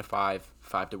 5, 10 to 5,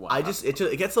 5 to 1.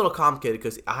 It gets a little complicated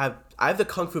because I have the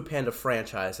Kung Fu Panda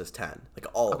franchise as 10, like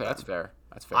all of them. Okay, that's fair.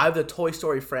 I have the Toy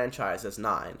Story franchise as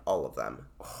 9, all of them.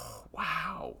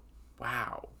 Oh,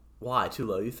 wow. Why too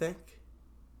low? You think?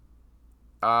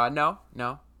 No.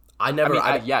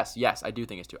 Yes, I do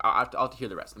think it's 2. I'll have to hear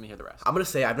the rest. Let me hear the rest. I'm gonna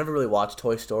say I've never really watched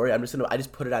Toy Story. I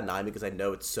just put it at 9 because I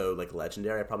know it's so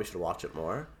legendary. I probably should watch it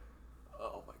more.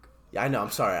 Oh my god. Yeah, I know.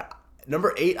 I'm sorry.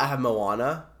 Number 8, I have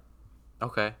Moana.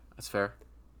 Okay, that's fair.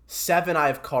 7, I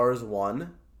have Cars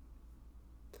 1.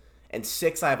 And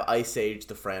 6, I have Ice Age,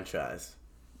 the franchise.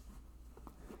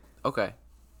 Okay.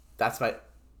 That's my...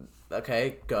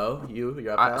 Okay, go.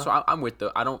 You're up now? So I'm with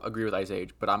I don't agree with Ice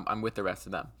Age, but I'm with the rest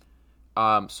of them.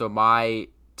 So my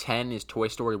 10 is Toy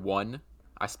Story 1.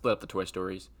 I split up the Toy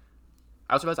Stories.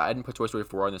 I was surprised I didn't put Toy Story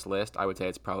 4 on this list. I would say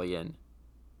it's probably in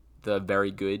the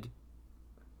very good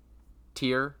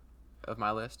tier of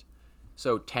my list.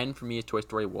 So 10 for me is Toy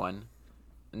Story 1.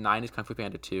 9 is Kung Fu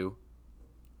Panda 2.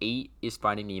 8 is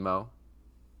Finding Nemo.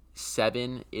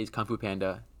 7 is Kung Fu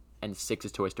Panda. And 6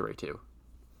 is Toy Story 2.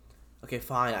 Okay,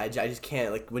 fine. I just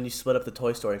can't, like, when you split up the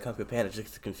Toy Story and Kung Fu Panda, it's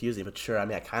just confusing, but sure, I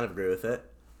mean, I kind of agree with it.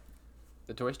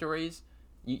 The Toy Stories,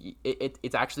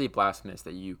 it's actually blasphemous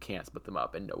that you can't split them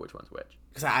up and know which one's which.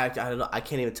 Because I don't know, I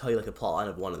can't even tell you, like, a plot line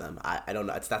of one of them. I don't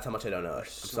know, that's how much I don't know. I'm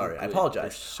sorry, I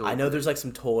apologize. So I know good. there's, like,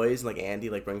 some toys, and, like, Andy,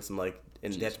 like, brings some, like,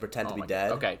 and they have to pretend to be dead.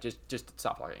 God. Okay, just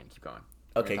stop talking and keep going.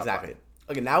 Okay, exactly.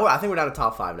 Okay, now I think we're down to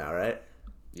top 5 now, right?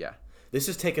 Yeah. This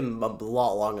has taken a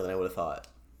lot longer than I would have thought.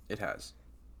 It has.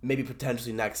 Maybe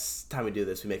potentially next time we do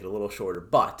this, we make it a little shorter.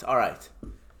 But, all right.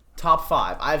 Top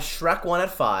 5. I have Shrek 1 at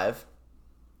 5,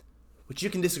 which you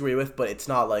can disagree with, but it's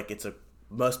not like it's a...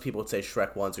 Most people would say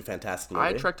Shrek 1's a fantastic movie. I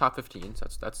had Shrek top 15, so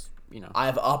that's you know. I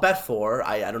have Up at 4.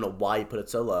 I don't know why you put it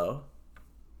so low.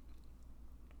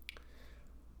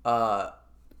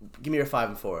 Give me your 5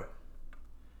 and 4.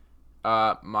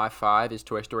 My 5 is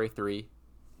Toy Story 3.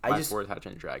 My 4 is How to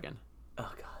Train Your Dragon.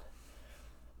 Oh, God.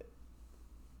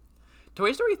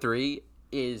 Toy Story 3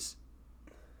 is...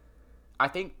 I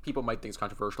think people might think it's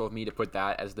controversial of me to put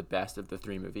that as the best of the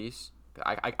 3 movies.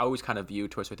 I always kind of view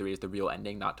Toy Story 3 as the real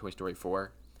ending, not Toy Story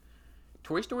 4.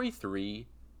 Toy Story 3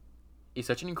 is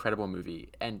such an incredible movie,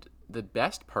 and the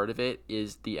best part of it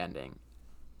is the ending.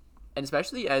 And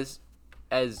especially as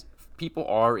people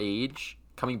our age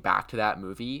coming back to that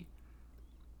movie...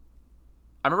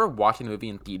 I remember watching the movie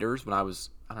in theaters when I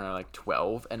was, I don't know, like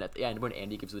 12, and at the end when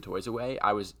Andy gives the toys away,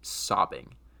 I was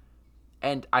sobbing.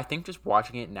 And I think just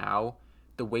watching it now,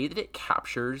 the way that it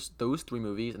captures those 3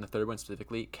 movies, and the third one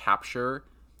specifically, capture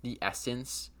the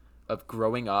essence of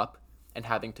growing up and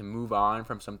having to move on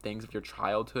from some things of your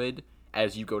childhood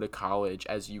as you go to college,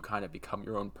 as you kind of become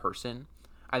your own person,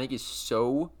 I think is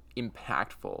so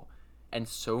impactful and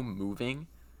so moving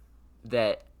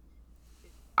that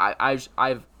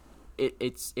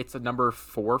it's a number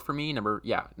 4 for me, number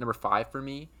 5 for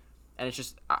me, and it's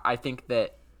just I think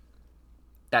that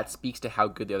speaks to how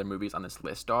good the other movies on this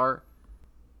list are,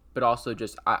 but also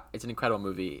just it's an incredible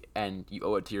movie, and you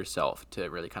owe it to yourself to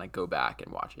really kind of go back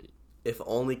and watch it. If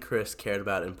only Chris cared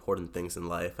about important things in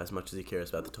life as much as he cares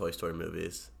about the Toy Story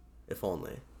movies. If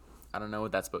only. I don't know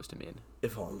what that's supposed to mean.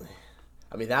 If only.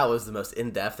 I mean, that was the most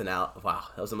in-depth and wow,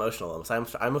 that was emotional. I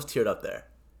almost teared up there.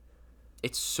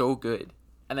 It's so good.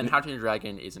 And then How to Train Your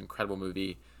Dragon is an incredible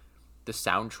movie. The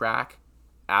soundtrack,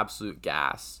 absolute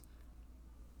gas.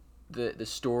 The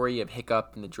story of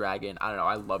Hiccup and the dragon, I don't know.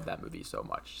 I love that movie so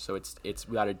much. So it's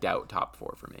without a doubt top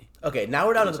 4 for me. Okay, now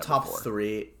we're down to the top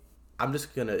 3. I'm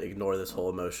just gonna ignore this whole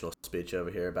emotional speech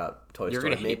over here about Toy Story.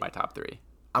 You're gonna hate my top 3.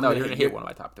 You're gonna hate one of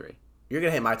my top 3. You're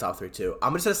gonna hate my top 3 too.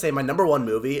 I'm just gonna say my number 1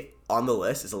 movie on the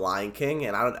list is Lion King,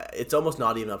 and it's almost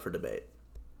not even up for debate.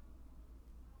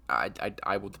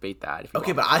 I will debate that. If you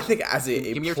okay, want. But I think as a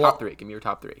give me your top 3. Give me your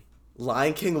top 3.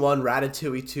 Lion King 1,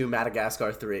 Ratatouille 2,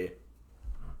 Madagascar 3.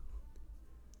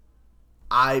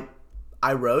 I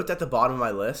wrote at the bottom of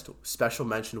my list special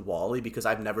mention WALL-E because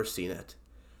I've never seen it.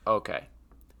 Okay.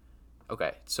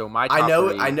 So my top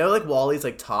 3... I know like WALL-E's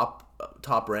like top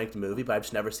ranked movie, but I've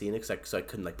just never seen it so I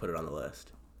couldn't like put it on the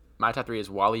list. My top 3 is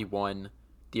WALL-E 1,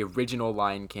 the original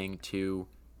Lion King 2,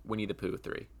 Winnie the Pooh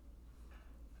 3.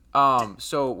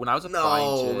 So when I was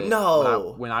applying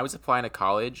when I was applying to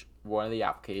college, one of the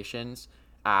applications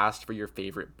asked for your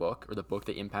favorite book or the book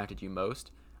that impacted you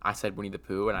most. I said Winnie the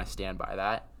Pooh, and I stand by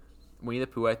that. Winnie the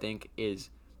Pooh, I think, is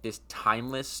this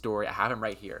timeless story. I have him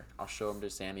right here. I'll show him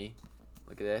to Sammy.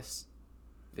 Look at this.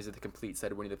 These are the complete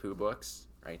set of Winnie the Pooh books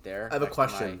right there. I have a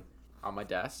question. On my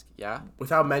desk, yeah?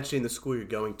 Without mentioning the school you're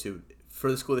going to, for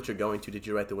the school that you're going to, did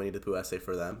you write the Winnie the Pooh essay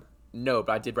for them? No,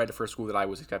 but I did write it for a school that I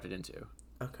was accepted into.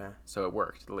 Okay. So it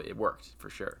worked. It worked,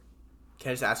 for sure. Can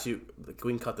I just ask you, we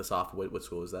can cut this off. What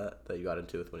school was that you got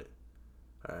into with Winnie?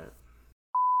 All right.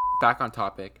 Back on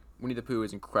topic, Winnie the Pooh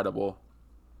is incredible.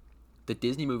 The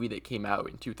Disney movie that came out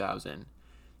in 2000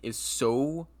 is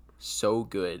so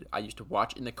good. I used to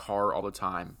watch it in the car all the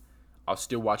time. I'll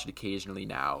still watch it occasionally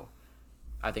now.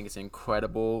 I think it's an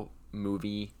incredible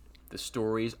movie. The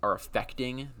stories are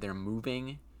affecting. They're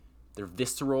moving. They're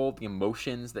visceral. The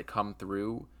emotions that come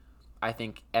through. I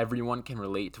think everyone can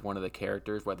relate to one of the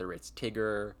characters, whether it's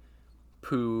Tigger,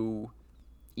 Pooh,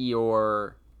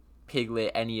 Eeyore, Piglet,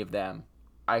 any of them.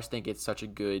 I just think it's such a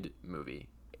good movie,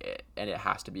 and it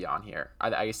has to be on here.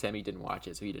 I guess Sammy didn't watch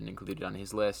it, so he didn't include it on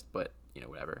his list, but,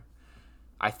 whatever.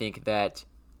 I think that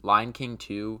Lion King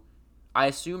 2, I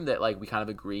assume that like we kind of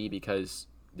agree because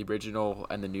the original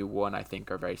and the new one I think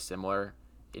are very similar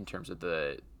in terms of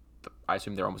I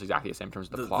assume they're almost exactly the same in terms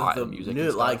of the plot The and music and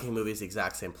new Lion stuff. King movie is the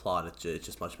exact same plot. It's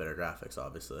just much better graphics,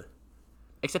 obviously.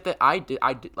 Except that I did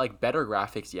like better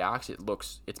graphics, yeah,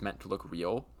 'cause it's meant to look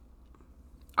real.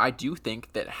 I do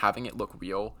think that having it look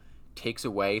real takes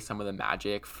away some of the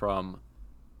magic from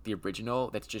the original.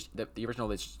 That's just the original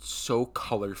that's so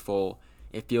colorful.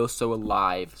 It feels so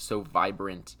alive, so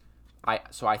vibrant.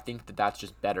 I think that that's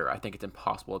just better. I think it's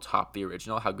impossible to top the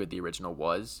original. How good the original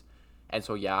was, and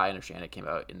so yeah, I understand it came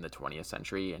out in the 20th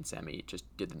century, and Sammy just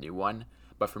did the new one.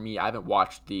 But for me, I haven't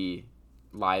watched the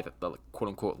quote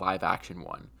unquote live action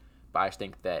one. But I just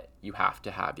think that you have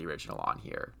to have the original on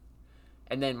here.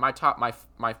 And then my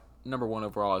number one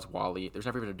overall is Wall-E. There's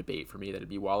never been a debate for me that it'd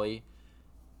be Wall-E.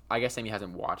 I guess Sammy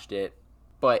hasn't watched it,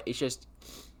 but it's just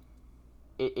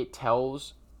it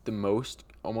tells the most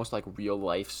almost like real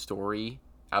life story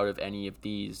out of any of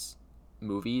these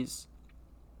movies.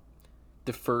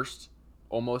 The first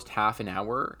almost half an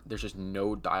hour, there's just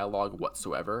no dialogue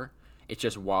whatsoever. It's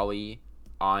just Wall-E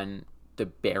on the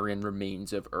barren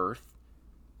remains of Earth,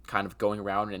 kind of going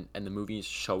around, and the movie is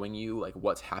showing you like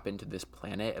what's happened to this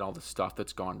planet and all the stuff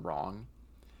that's gone wrong.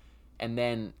 And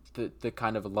then the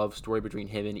kind of love story between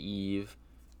him and Eve,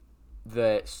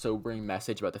 the sobering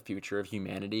message about the future of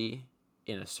humanity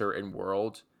in a certain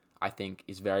world, I think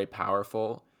is very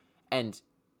powerful. And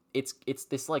it's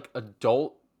this like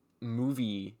adult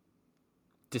movie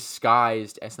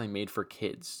disguised as something made for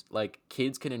kids. Like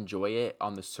kids can enjoy it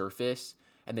on the surface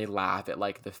and they laugh at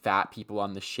like the fat people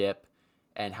on the ship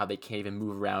and how they can't even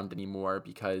move around anymore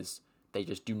because they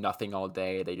just do nothing all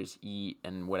day. They just eat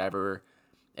and whatever,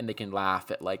 and they can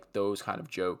laugh at like those kind of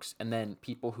jokes. And then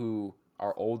people who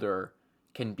are older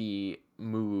can be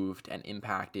moved and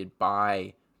impacted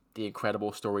by the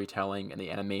incredible storytelling and the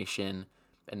animation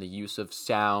and the use of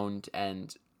sound.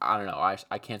 And I don't know,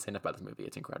 I can't say enough about this movie.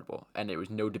 It's incredible, and it was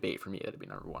no debate for me that it'd be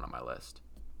number one on my list.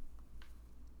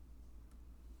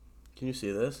 Can you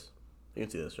see this? You can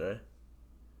see this, right?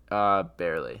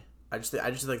 Barely. I just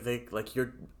like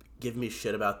you're giving me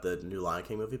shit about the new Lion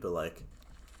King movie, but like,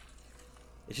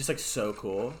 it's just like so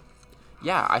cool.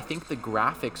 Yeah, I think the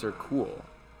graphics are cool.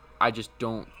 I just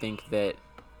don't think that.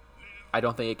 I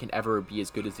don't think it can ever be as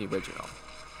good as the original.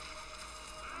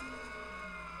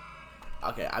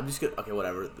 Okay, I'm just good. Okay,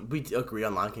 whatever. We agree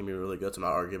on Lion King being really good, so I'm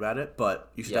not arguing about it.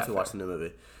 But you should definitely watch the new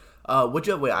movie. Would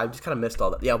you? Wait, I just kind of missed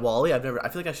all that. Yeah, Wall-E. I feel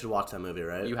like I should watch that movie,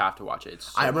 right? You have to watch it.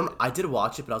 I remember I did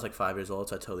watch it, but I was like 5 years old,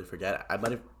 so I totally forget. I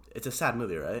might have. It's a sad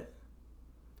movie, right?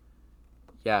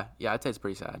 Yeah, I'd say it's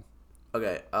pretty sad.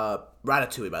 Okay,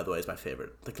 Ratatouille, by the way, is my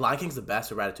favorite. Like, Lion King's the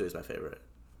best, but Ratatouille is my favorite.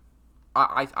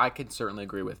 I can certainly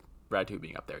agree with Ratatouille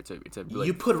being up there. It's a really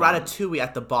You put fun... Ratatouille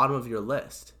at the bottom of your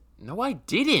list. No, I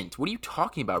didn't. What are you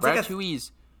talking about? It's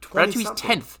Ratatouille's like Ratatouille's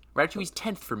 10th. Ratatouille's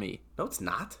 10th for me. No, it's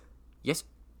not. Yes.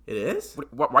 It is?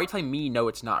 Why are you telling me no,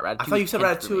 it's not? Ratatouille's I thought you said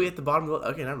 10th Ratatouille at the bottom of the list.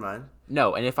 Okay, never mind.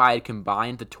 No, and if I had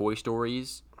combined the Toy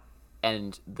Stories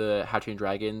and the How to Train Your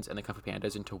Dragons and the Kung Fu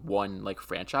Pandas into one like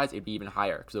franchise, it'd be even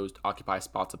higher because those occupy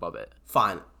spots above it.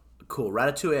 Fine. Cool.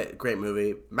 Ratatouille, great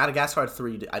movie. Madagascar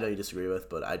 3, I know you disagree with,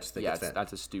 but I just think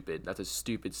that's a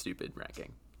stupid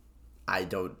ranking. I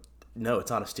don't... No,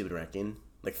 it's not a stupid ranking.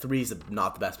 Like, 3 is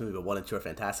not the best movie, but 1 and 2 are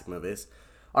fantastic movies.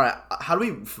 All right, how do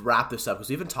we wrap this up? Because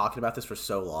we've been talking about this for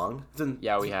so long.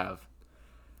 Yeah, we have.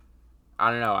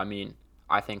 I don't know. I mean,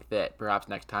 I think that perhaps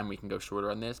next time we can go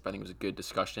shorter on this, but I think it was a good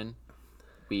discussion.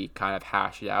 We kind of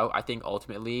hashed it out. I think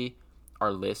ultimately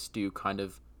our lists do kind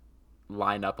of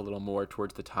line up a little more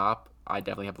towards the top. I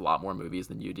definitely have a lot more movies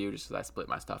than you do just because I split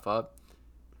my stuff up.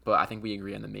 But I think we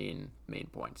agree on the main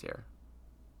points here.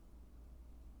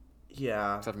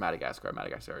 Yeah. Except for Madagascar.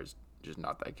 Madagascar is just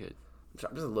not that good.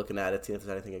 I'm just looking at it, seeing if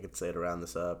there's anything I could say to round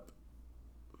this up.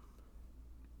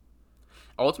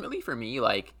 Ultimately, for me,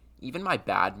 like, even my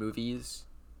bad movies,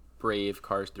 Brave,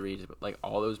 Cars 3, like,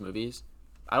 all those movies,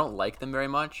 I don't like them very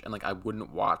much, and, like, I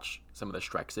wouldn't watch some of the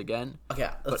Shreks again. Okay,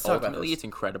 let's but talk about ultimately, this. It's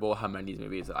incredible how many of these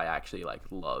movies that I actually, like,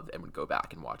 love and would go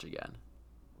back and watch again.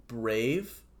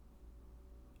 Brave...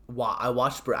 I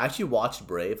actually watched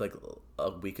Brave, like,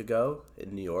 a week ago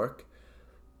in New York.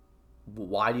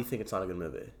 Why do you think it's not a good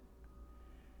movie?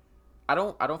 I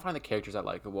don't find the characters that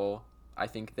likable. I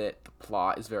think that the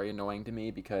plot is very annoying to me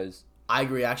because I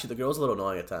agree. Actually, the girl's a little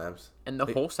annoying at times. And the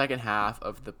whole second half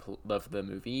of the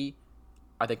movie,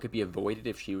 I think could be avoided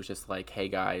if she was just like, "Hey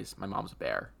guys, my mom's a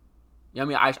bear." You know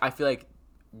what I mean? I feel like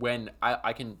when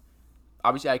I can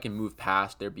obviously I can move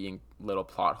past there being little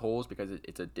plot holes because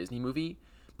it's a Disney movie,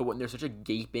 but when there's such a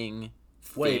gaping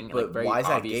thing, Wait, and like but very why is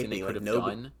that obvious thing they gaping? could Like have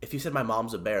nobody. done. If you said my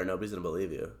mom's a bear, nobody's gonna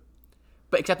believe you.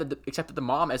 But except that the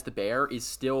mom as the bear is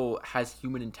still has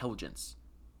human intelligence,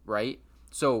 right?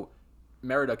 So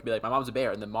Merida could be like, my mom's a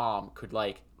bear, and the mom could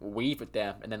like wave at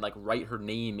them and then like write her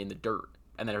name in the dirt,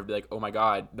 and then it would be like, oh my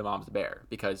god, the mom's the bear,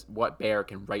 because what bear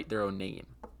can write their own name?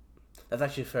 That's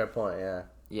actually a fair point. Yeah.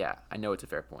 Yeah, I know it's a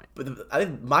fair point. But I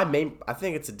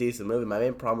think it's a decent movie. My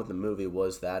main problem with the movie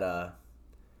was that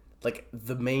like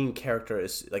the main character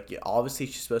is like obviously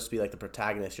she's supposed to be like the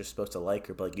protagonist. You're supposed to like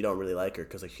her, but like you don't really like her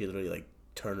because like she literally like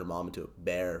turned her mom into a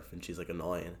bear and she's like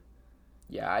annoying.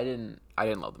 Yeah, I didn't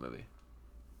love the movie.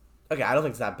 Okay, I don't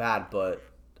think it's that bad, but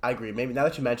I agree. Maybe now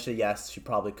that you mentioned it, yes, she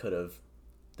probably could have.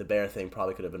 The bear thing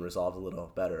probably could have been resolved a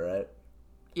little better, right?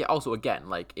 Yeah. Also, again,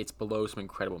 like it's below some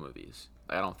incredible movies.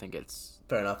 I don't think it's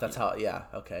Fair enough. That's how. Yeah.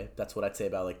 Okay. That's what I'd say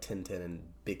about like Tintin and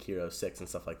Big Hero 6 and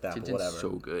stuff like that. Tintin's but whatever. so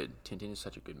good. Tintin is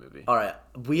such a good movie. All right,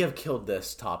 we have killed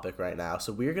this topic right now,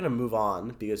 so we're gonna move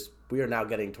on because we are now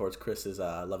getting towards Chris's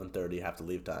 11:30 have to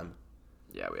leave time.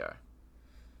 Yeah, we are.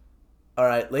 All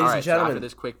right, ladies and So gentlemen. after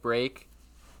this quick break,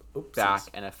 Oopsies. back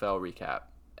NFL recap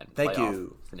and Thank playoff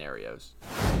you. scenarios.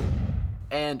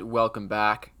 And welcome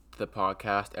back to the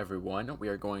podcast, everyone. We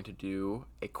are going to do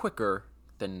a quicker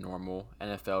than normal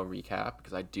NFL recap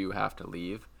because I do have to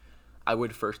leave. I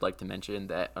would first like to mention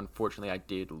that unfortunately I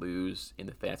did lose in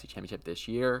the fantasy championship this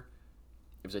year.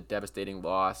 It was a devastating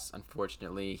loss.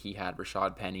 Unfortunately, he had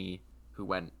Rashad Penny, who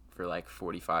went for like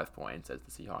 45 points as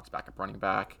the Seahawks backup running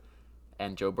back,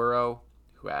 and Joe Burrow,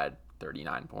 who had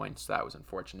 39 points. That was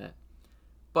unfortunate.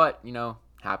 But,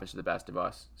 happens to the best of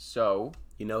us. So,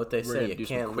 You know what they We're say, gonna you do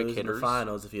some can't quick lose in hitters. the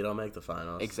finals if you don't make the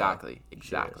finals. exactly. So,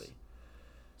 Exactly. cheers.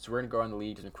 So, we're going to go on the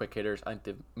lead to some quick hitters. I think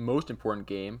the most important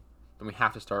game that we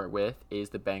have to start with is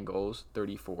the Bengals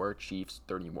 34, Chiefs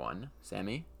 31.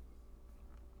 Sammy?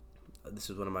 This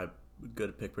is one of my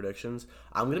good pick predictions.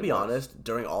 I'm going to be was. honest,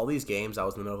 during all these games, I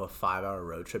was in the middle of a 5-hour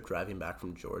road trip driving back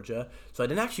from Georgia, so I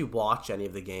didn't actually watch any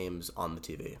of the games on the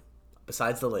TV,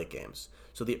 besides the late games.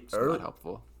 So the It's early not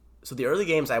helpful. So the early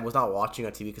games I was not watching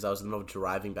on TV because I was in the middle of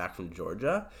driving back from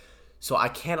Georgia. So I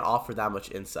can't offer that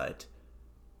much insight.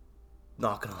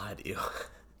 Not gonna lie to you.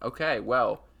 Okay,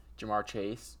 well, Jamar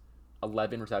Chase,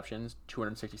 11 receptions,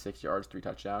 266 yards, 3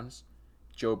 touchdowns.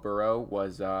 Joe Burrow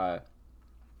was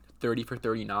 30 for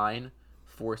 39,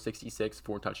 466,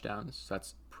 4 touchdowns. So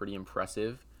that's pretty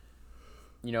impressive.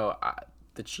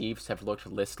 The Chiefs have looked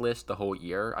listless the whole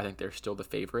year. I think they're still the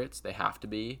favorites. They have to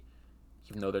be,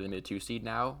 even though they're the mid-2 seed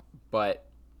now. But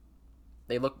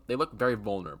they look very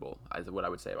vulnerable, is what I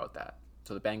would say about that.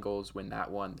 So the Bengals win that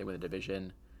one. They win the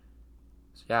division.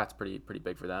 So yeah, it's pretty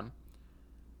big for them.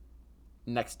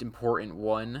 Next important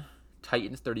one,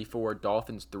 Titans 34,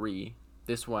 Dolphins 3.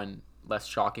 This one, less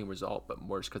shocking result, but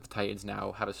more just because the Titans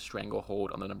now have a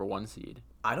stranglehold on the number 1 seed.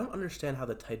 I don't understand how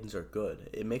the Titans are good.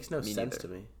 It makes no Me sense neither. to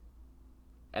me.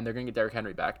 And they're going to get Derrick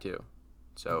Henry back too. I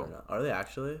So, don't know. Are they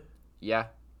actually? yeah,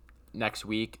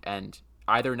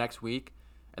 either next week,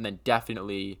 and then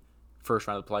definitely first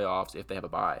round of the playoffs if they have a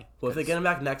bye. Well, if they get him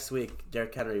back next week,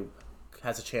 Derrick Henry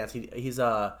has a chance. He's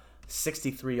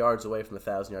 63 yards away from a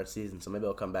 1,000-yard season, so maybe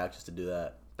he'll come back just to do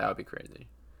that. That would be crazy.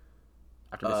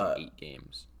 After missing 8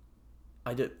 games.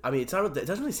 I mean, it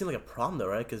doesn't really seem like a problem though,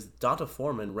 right? Because Donta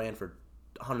Foreman ran for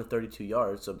 132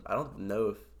 yards, so I don't know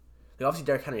if. Like, obviously,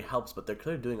 Derrick Henry helps, but they're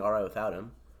clearly doing all right without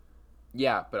him.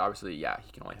 Yeah, but obviously, he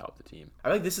can only help the team. I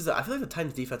feel like the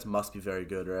Titans' defense must be very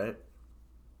good, right?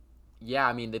 Yeah,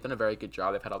 I mean, they've done a very good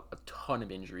job. They've had a ton of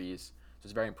injuries, so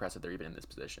it's very impressive they're even in this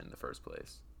position in the first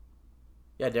place.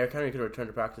 Yeah, Derrick Henry could return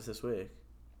to practice this week.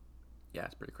 Yeah,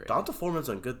 it's pretty crazy. Donta Foreman's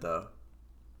done good though.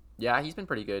 Yeah, he's been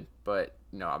pretty good, but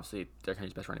obviously Derrick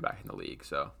Henry's best running back in the league.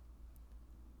 So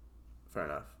Fair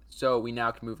enough. we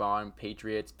now can move on.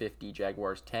 Patriots 50,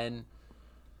 Jaguars 10.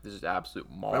 This is absolute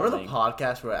mauling. Remember the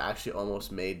podcast where I actually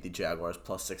almost made the Jaguars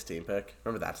plus 16 pick?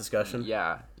 Remember that discussion?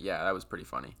 Yeah, that was pretty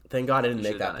funny. Thank God I didn't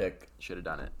make that pick. Should have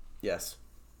done it. Yes.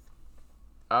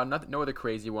 No other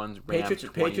crazy ones. Rams, Patriots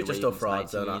 20, are still Ravens,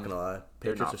 frauds, though, 19. not gonna lie.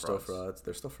 They're Patriots not are still frauds. frauds.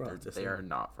 They're still frauds. They are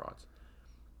not frauds.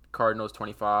 Cardinals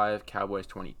 25, Cowboys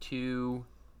 22.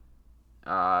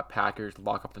 Packers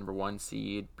lock up the number 1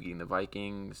 seed, beating the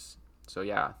Vikings. So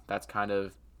yeah, that's kind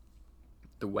of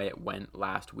the way it went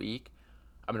last week.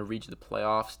 I'm gonna read you the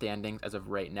playoff standings as of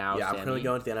right now. Yeah, I'm Sammy. currently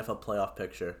going to the NFL playoff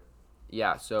picture.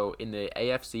 Yeah, so in the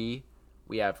AFC,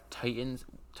 we have Titans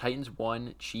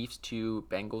 1, Chiefs 2,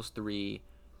 Bengals 3,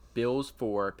 Bills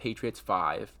 4, Patriots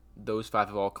 5. Those 5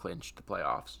 have all clinched the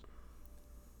playoffs.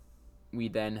 We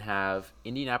then have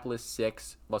Indianapolis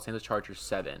 6, Los Angeles Chargers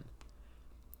 7.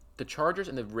 The Chargers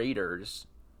and the Raiders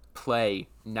play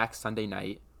next Sunday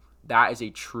night. that is a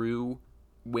true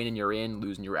win and you're in,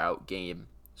 lose and you're out game.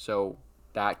 So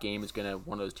that game is one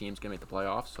of those teams gonna make the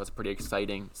playoffs. So that's a pretty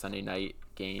exciting Sunday night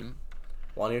game.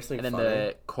 Want to hear something And then funny?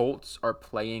 the Colts are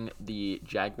playing the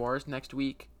Jaguars next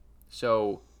week.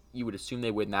 So you would assume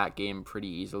they win that game pretty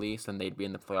easily, so then they'd be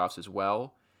in the playoffs as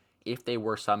well. If they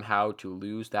were somehow to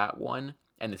lose that one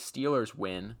and the Steelers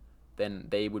win, then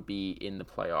they would be in the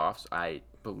playoffs, I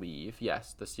believe.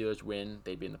 Yes, the Steelers win,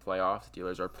 they'd be in the playoffs. The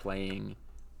Steelers are playing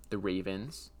the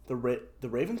Ravens. The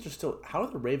Ravens are still. How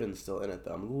are the Ravens still in it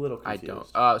though? I'm a little confused.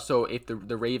 I don't. So if the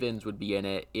Ravens would be in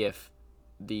it if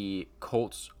the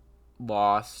Colts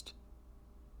lost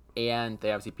and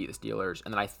they obviously beat the Steelers,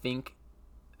 and then I think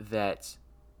that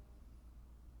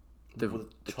the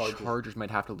Chargers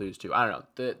might have to lose too. I don't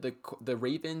know. The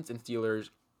Ravens and Steelers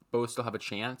both still have a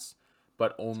chance,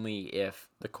 but only if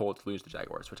the Colts lose the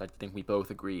Jaguars, which I think we both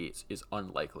agree is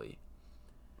unlikely.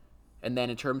 And then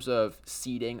in terms of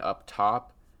seeding up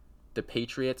top, the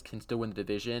Patriots can still win the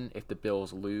division if the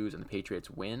Bills lose and the Patriots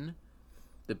win.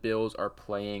 The Bills are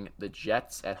playing the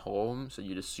Jets at home, so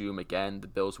you'd assume, again, the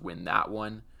Bills win that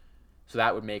one. So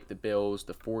that would make the Bills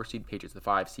the 4 seed, Patriots the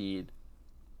 5 seed,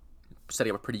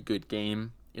 setting up a pretty good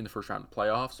game in the first round of the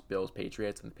playoffs. Bills,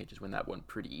 Patriots, and the Patriots win that one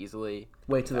pretty easily.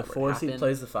 Wait, so the 4 seed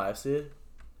plays the 5 seed?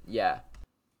 Yeah.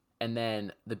 And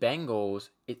then the Bengals,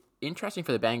 interesting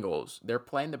for the Bengals, they're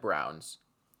playing the Browns.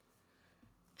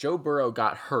 Joe Burrow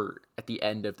got hurt at the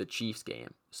end of the Chiefs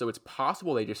game, so it's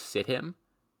possible they just sit him,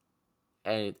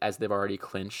 and as they've already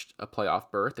clinched a playoff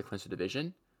berth, they clinched the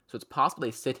division. So it's possible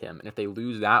they sit him, and if they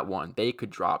lose that one, they could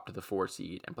drop to the 4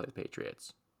 seed and play the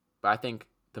Patriots. But I think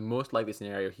the most likely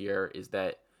scenario here is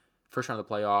that first round of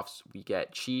the playoffs, we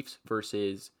get Chiefs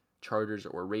versus Chargers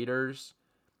or Raiders,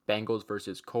 Bengals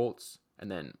versus Colts, and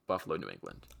then Buffalo, New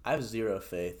England. I have zero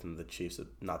faith in the Chiefs, the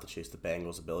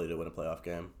Bengals' ability to win a playoff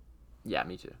game. Yeah,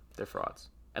 me too. They're frauds.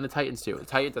 And the Titans too. The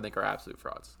Titans, I think, are absolute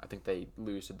frauds. I think they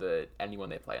lose to anyone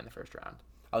they play in the first round.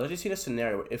 I've actually seen a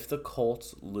scenario where if the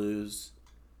Colts lose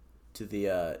to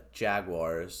the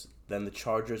Jaguars, then the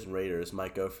Chargers and Raiders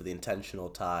might go for the intentional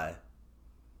tie.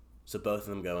 So both of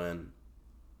them go in.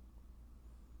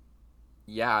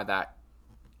 Yeah,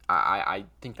 I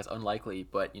think that's unlikely,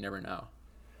 but you never know.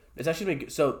 It's actually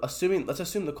let's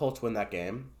assume the Colts win that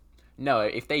game. No,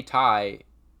 if they tie,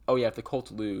 if the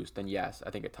Colts lose, then yes, I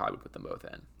think a tie would put them both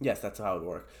in. Yes, that's how it would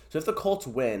work. So if the Colts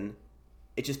win,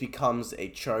 it just becomes a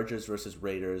Chargers versus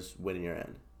Raiders win and you're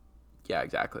in. Yeah,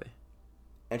 exactly.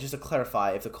 And just to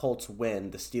clarify, if the Colts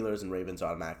win, the Steelers and Ravens are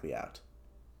automatically out.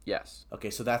 Yes. Okay,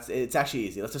 so it's actually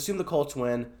easy. Let's assume the Colts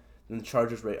win, then the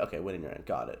Chargers win and you're in.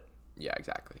 Got it. Yeah,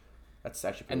 exactly. That's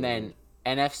actually pretty And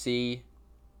then NFC,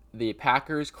 the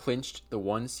Packers clinched the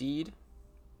 1 seed.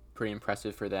 Pretty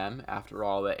impressive for them. After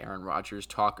all the Aaron Rodgers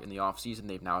talk in the offseason,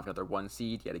 they've now have another 1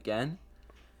 seed yet again.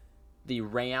 The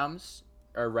Rams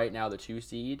are right now the 2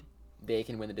 seed. They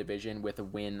can win the division with a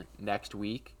win next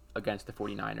week against the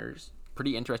 49ers.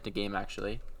 Pretty interesting game,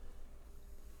 actually.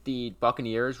 The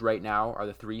Buccaneers right now are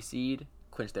the 3 seed,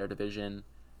 clinched their division.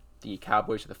 The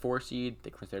Cowboys are the 4 seed, they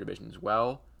clinched their division as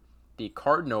well. The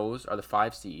Cardinals are the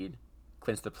 5 seed,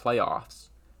 clinched the playoffs.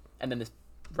 And then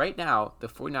right now, the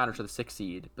 49ers are the 6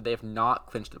 seed, but they have not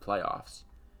clinched the playoffs.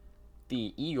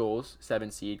 The Eagles, 7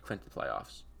 seed, clinched the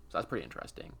playoffs. So that's pretty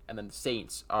interesting. And then the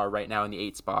Saints are right now in the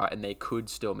 8th spot, and they could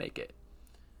still make it.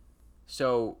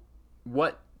 So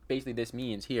what basically this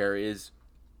means here is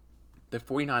the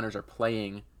 49ers are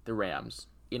playing the Rams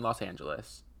in Los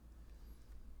Angeles,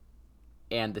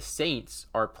 and the Saints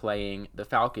are playing the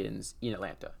Falcons in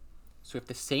Atlanta. So if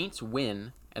the Saints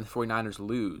win and the 49ers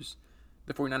lose,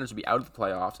 the 49ers would be out of the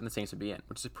playoffs and the Saints would be in,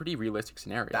 which is a pretty realistic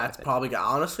scenario. That's probably,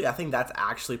 honestly, I think that's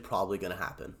actually probably going to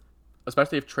happen.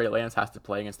 Especially if Trey Lance has to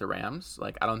play against the Rams.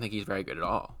 I don't think he's very good at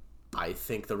all. I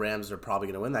think the Rams are probably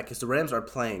going to win that because the Rams are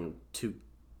playing to...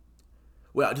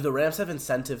 Well, do the Rams have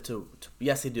incentive to...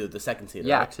 Yes, they do. The 2nd seed,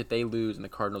 yeah, right? because if they lose and the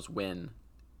Cardinals win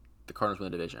the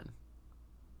division.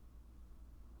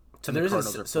 So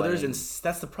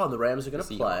that's the problem. The Rams are going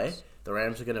to play. The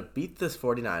Rams are going to beat the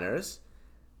 49ers.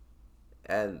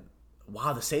 And,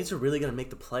 wow, the Saints are really going to make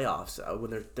the playoffs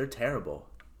when they're terrible.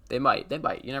 They might.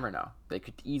 You never know. They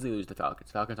could easily lose the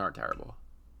Falcons. Falcons aren't terrible.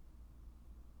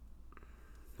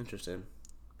 Interesting.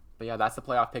 But, yeah, that's the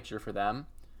playoff picture for them.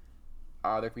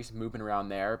 There could be some movement around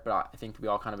there, but I think we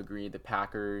all kind of agree the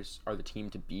Packers are the team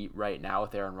to beat right now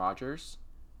with Aaron Rodgers.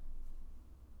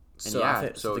 And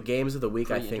so the games of the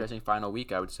week, I think... interesting final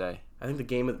week, I would say. I think the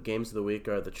games of the week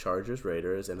are the Chargers,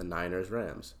 Raiders, and the Niners,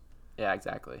 Rams. Yeah,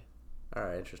 exactly. All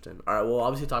right, interesting. All right, we'll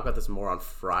obviously talk about this more on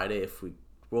Friday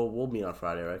we'll meet on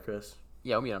Friday, right, Chris?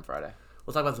 Yeah, we'll meet on Friday.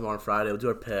 We'll talk about them on Friday. We'll do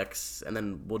our picks, and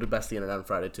then we'll do best of the internet on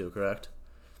Friday too. Correct?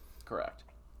 Correct.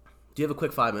 Do you have a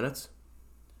quick 5 minutes?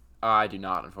 I do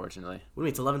not, unfortunately. What do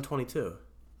you mean? It's 11:22.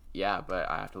 Yeah, but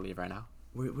I have to leave right now.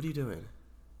 What are you doing?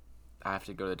 I have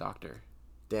to go to the doctor.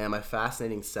 Damn, my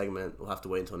fascinating segment. We'll have to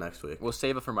wait until next week. We'll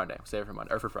save it for Monday.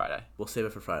 Or for Friday. We'll save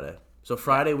it for Friday. So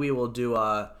Friday we will do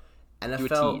NFL. Do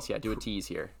a tease. Yeah, do a tease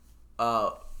here.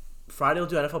 Friday we'll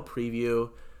do NFL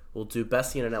preview. We'll do best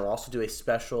of the internet. We'll also do a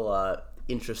special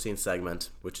interesting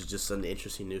segment, which is just an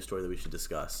interesting news story that we should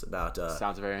discuss about.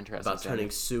 Sounds very interesting. About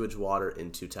turning sewage water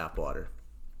into tap water.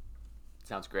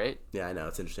 Sounds great. Yeah, I know.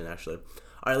 It's interesting, actually.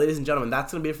 All right, ladies and gentlemen,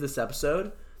 that's going to be it for this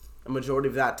episode. A majority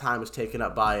of that time was taken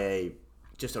up by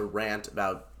just a rant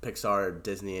about Pixar,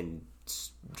 Disney, and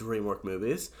DreamWorks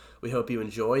movies. We hope you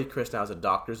enjoyed. Chris now has a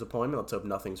doctor's appointment. Let's hope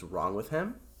nothing's wrong with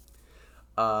him.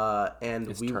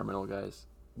 It's terminal, guys.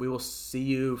 We will see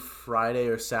you Friday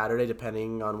or Saturday,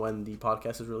 depending on when the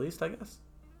podcast is released, I guess.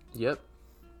 Yep.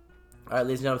 All right,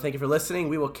 ladies and gentlemen, thank you for listening.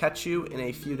 We will catch you in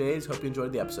a few days. Hope you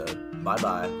enjoyed the episode.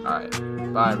 Bye-bye. All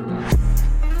right. Bye, everyone.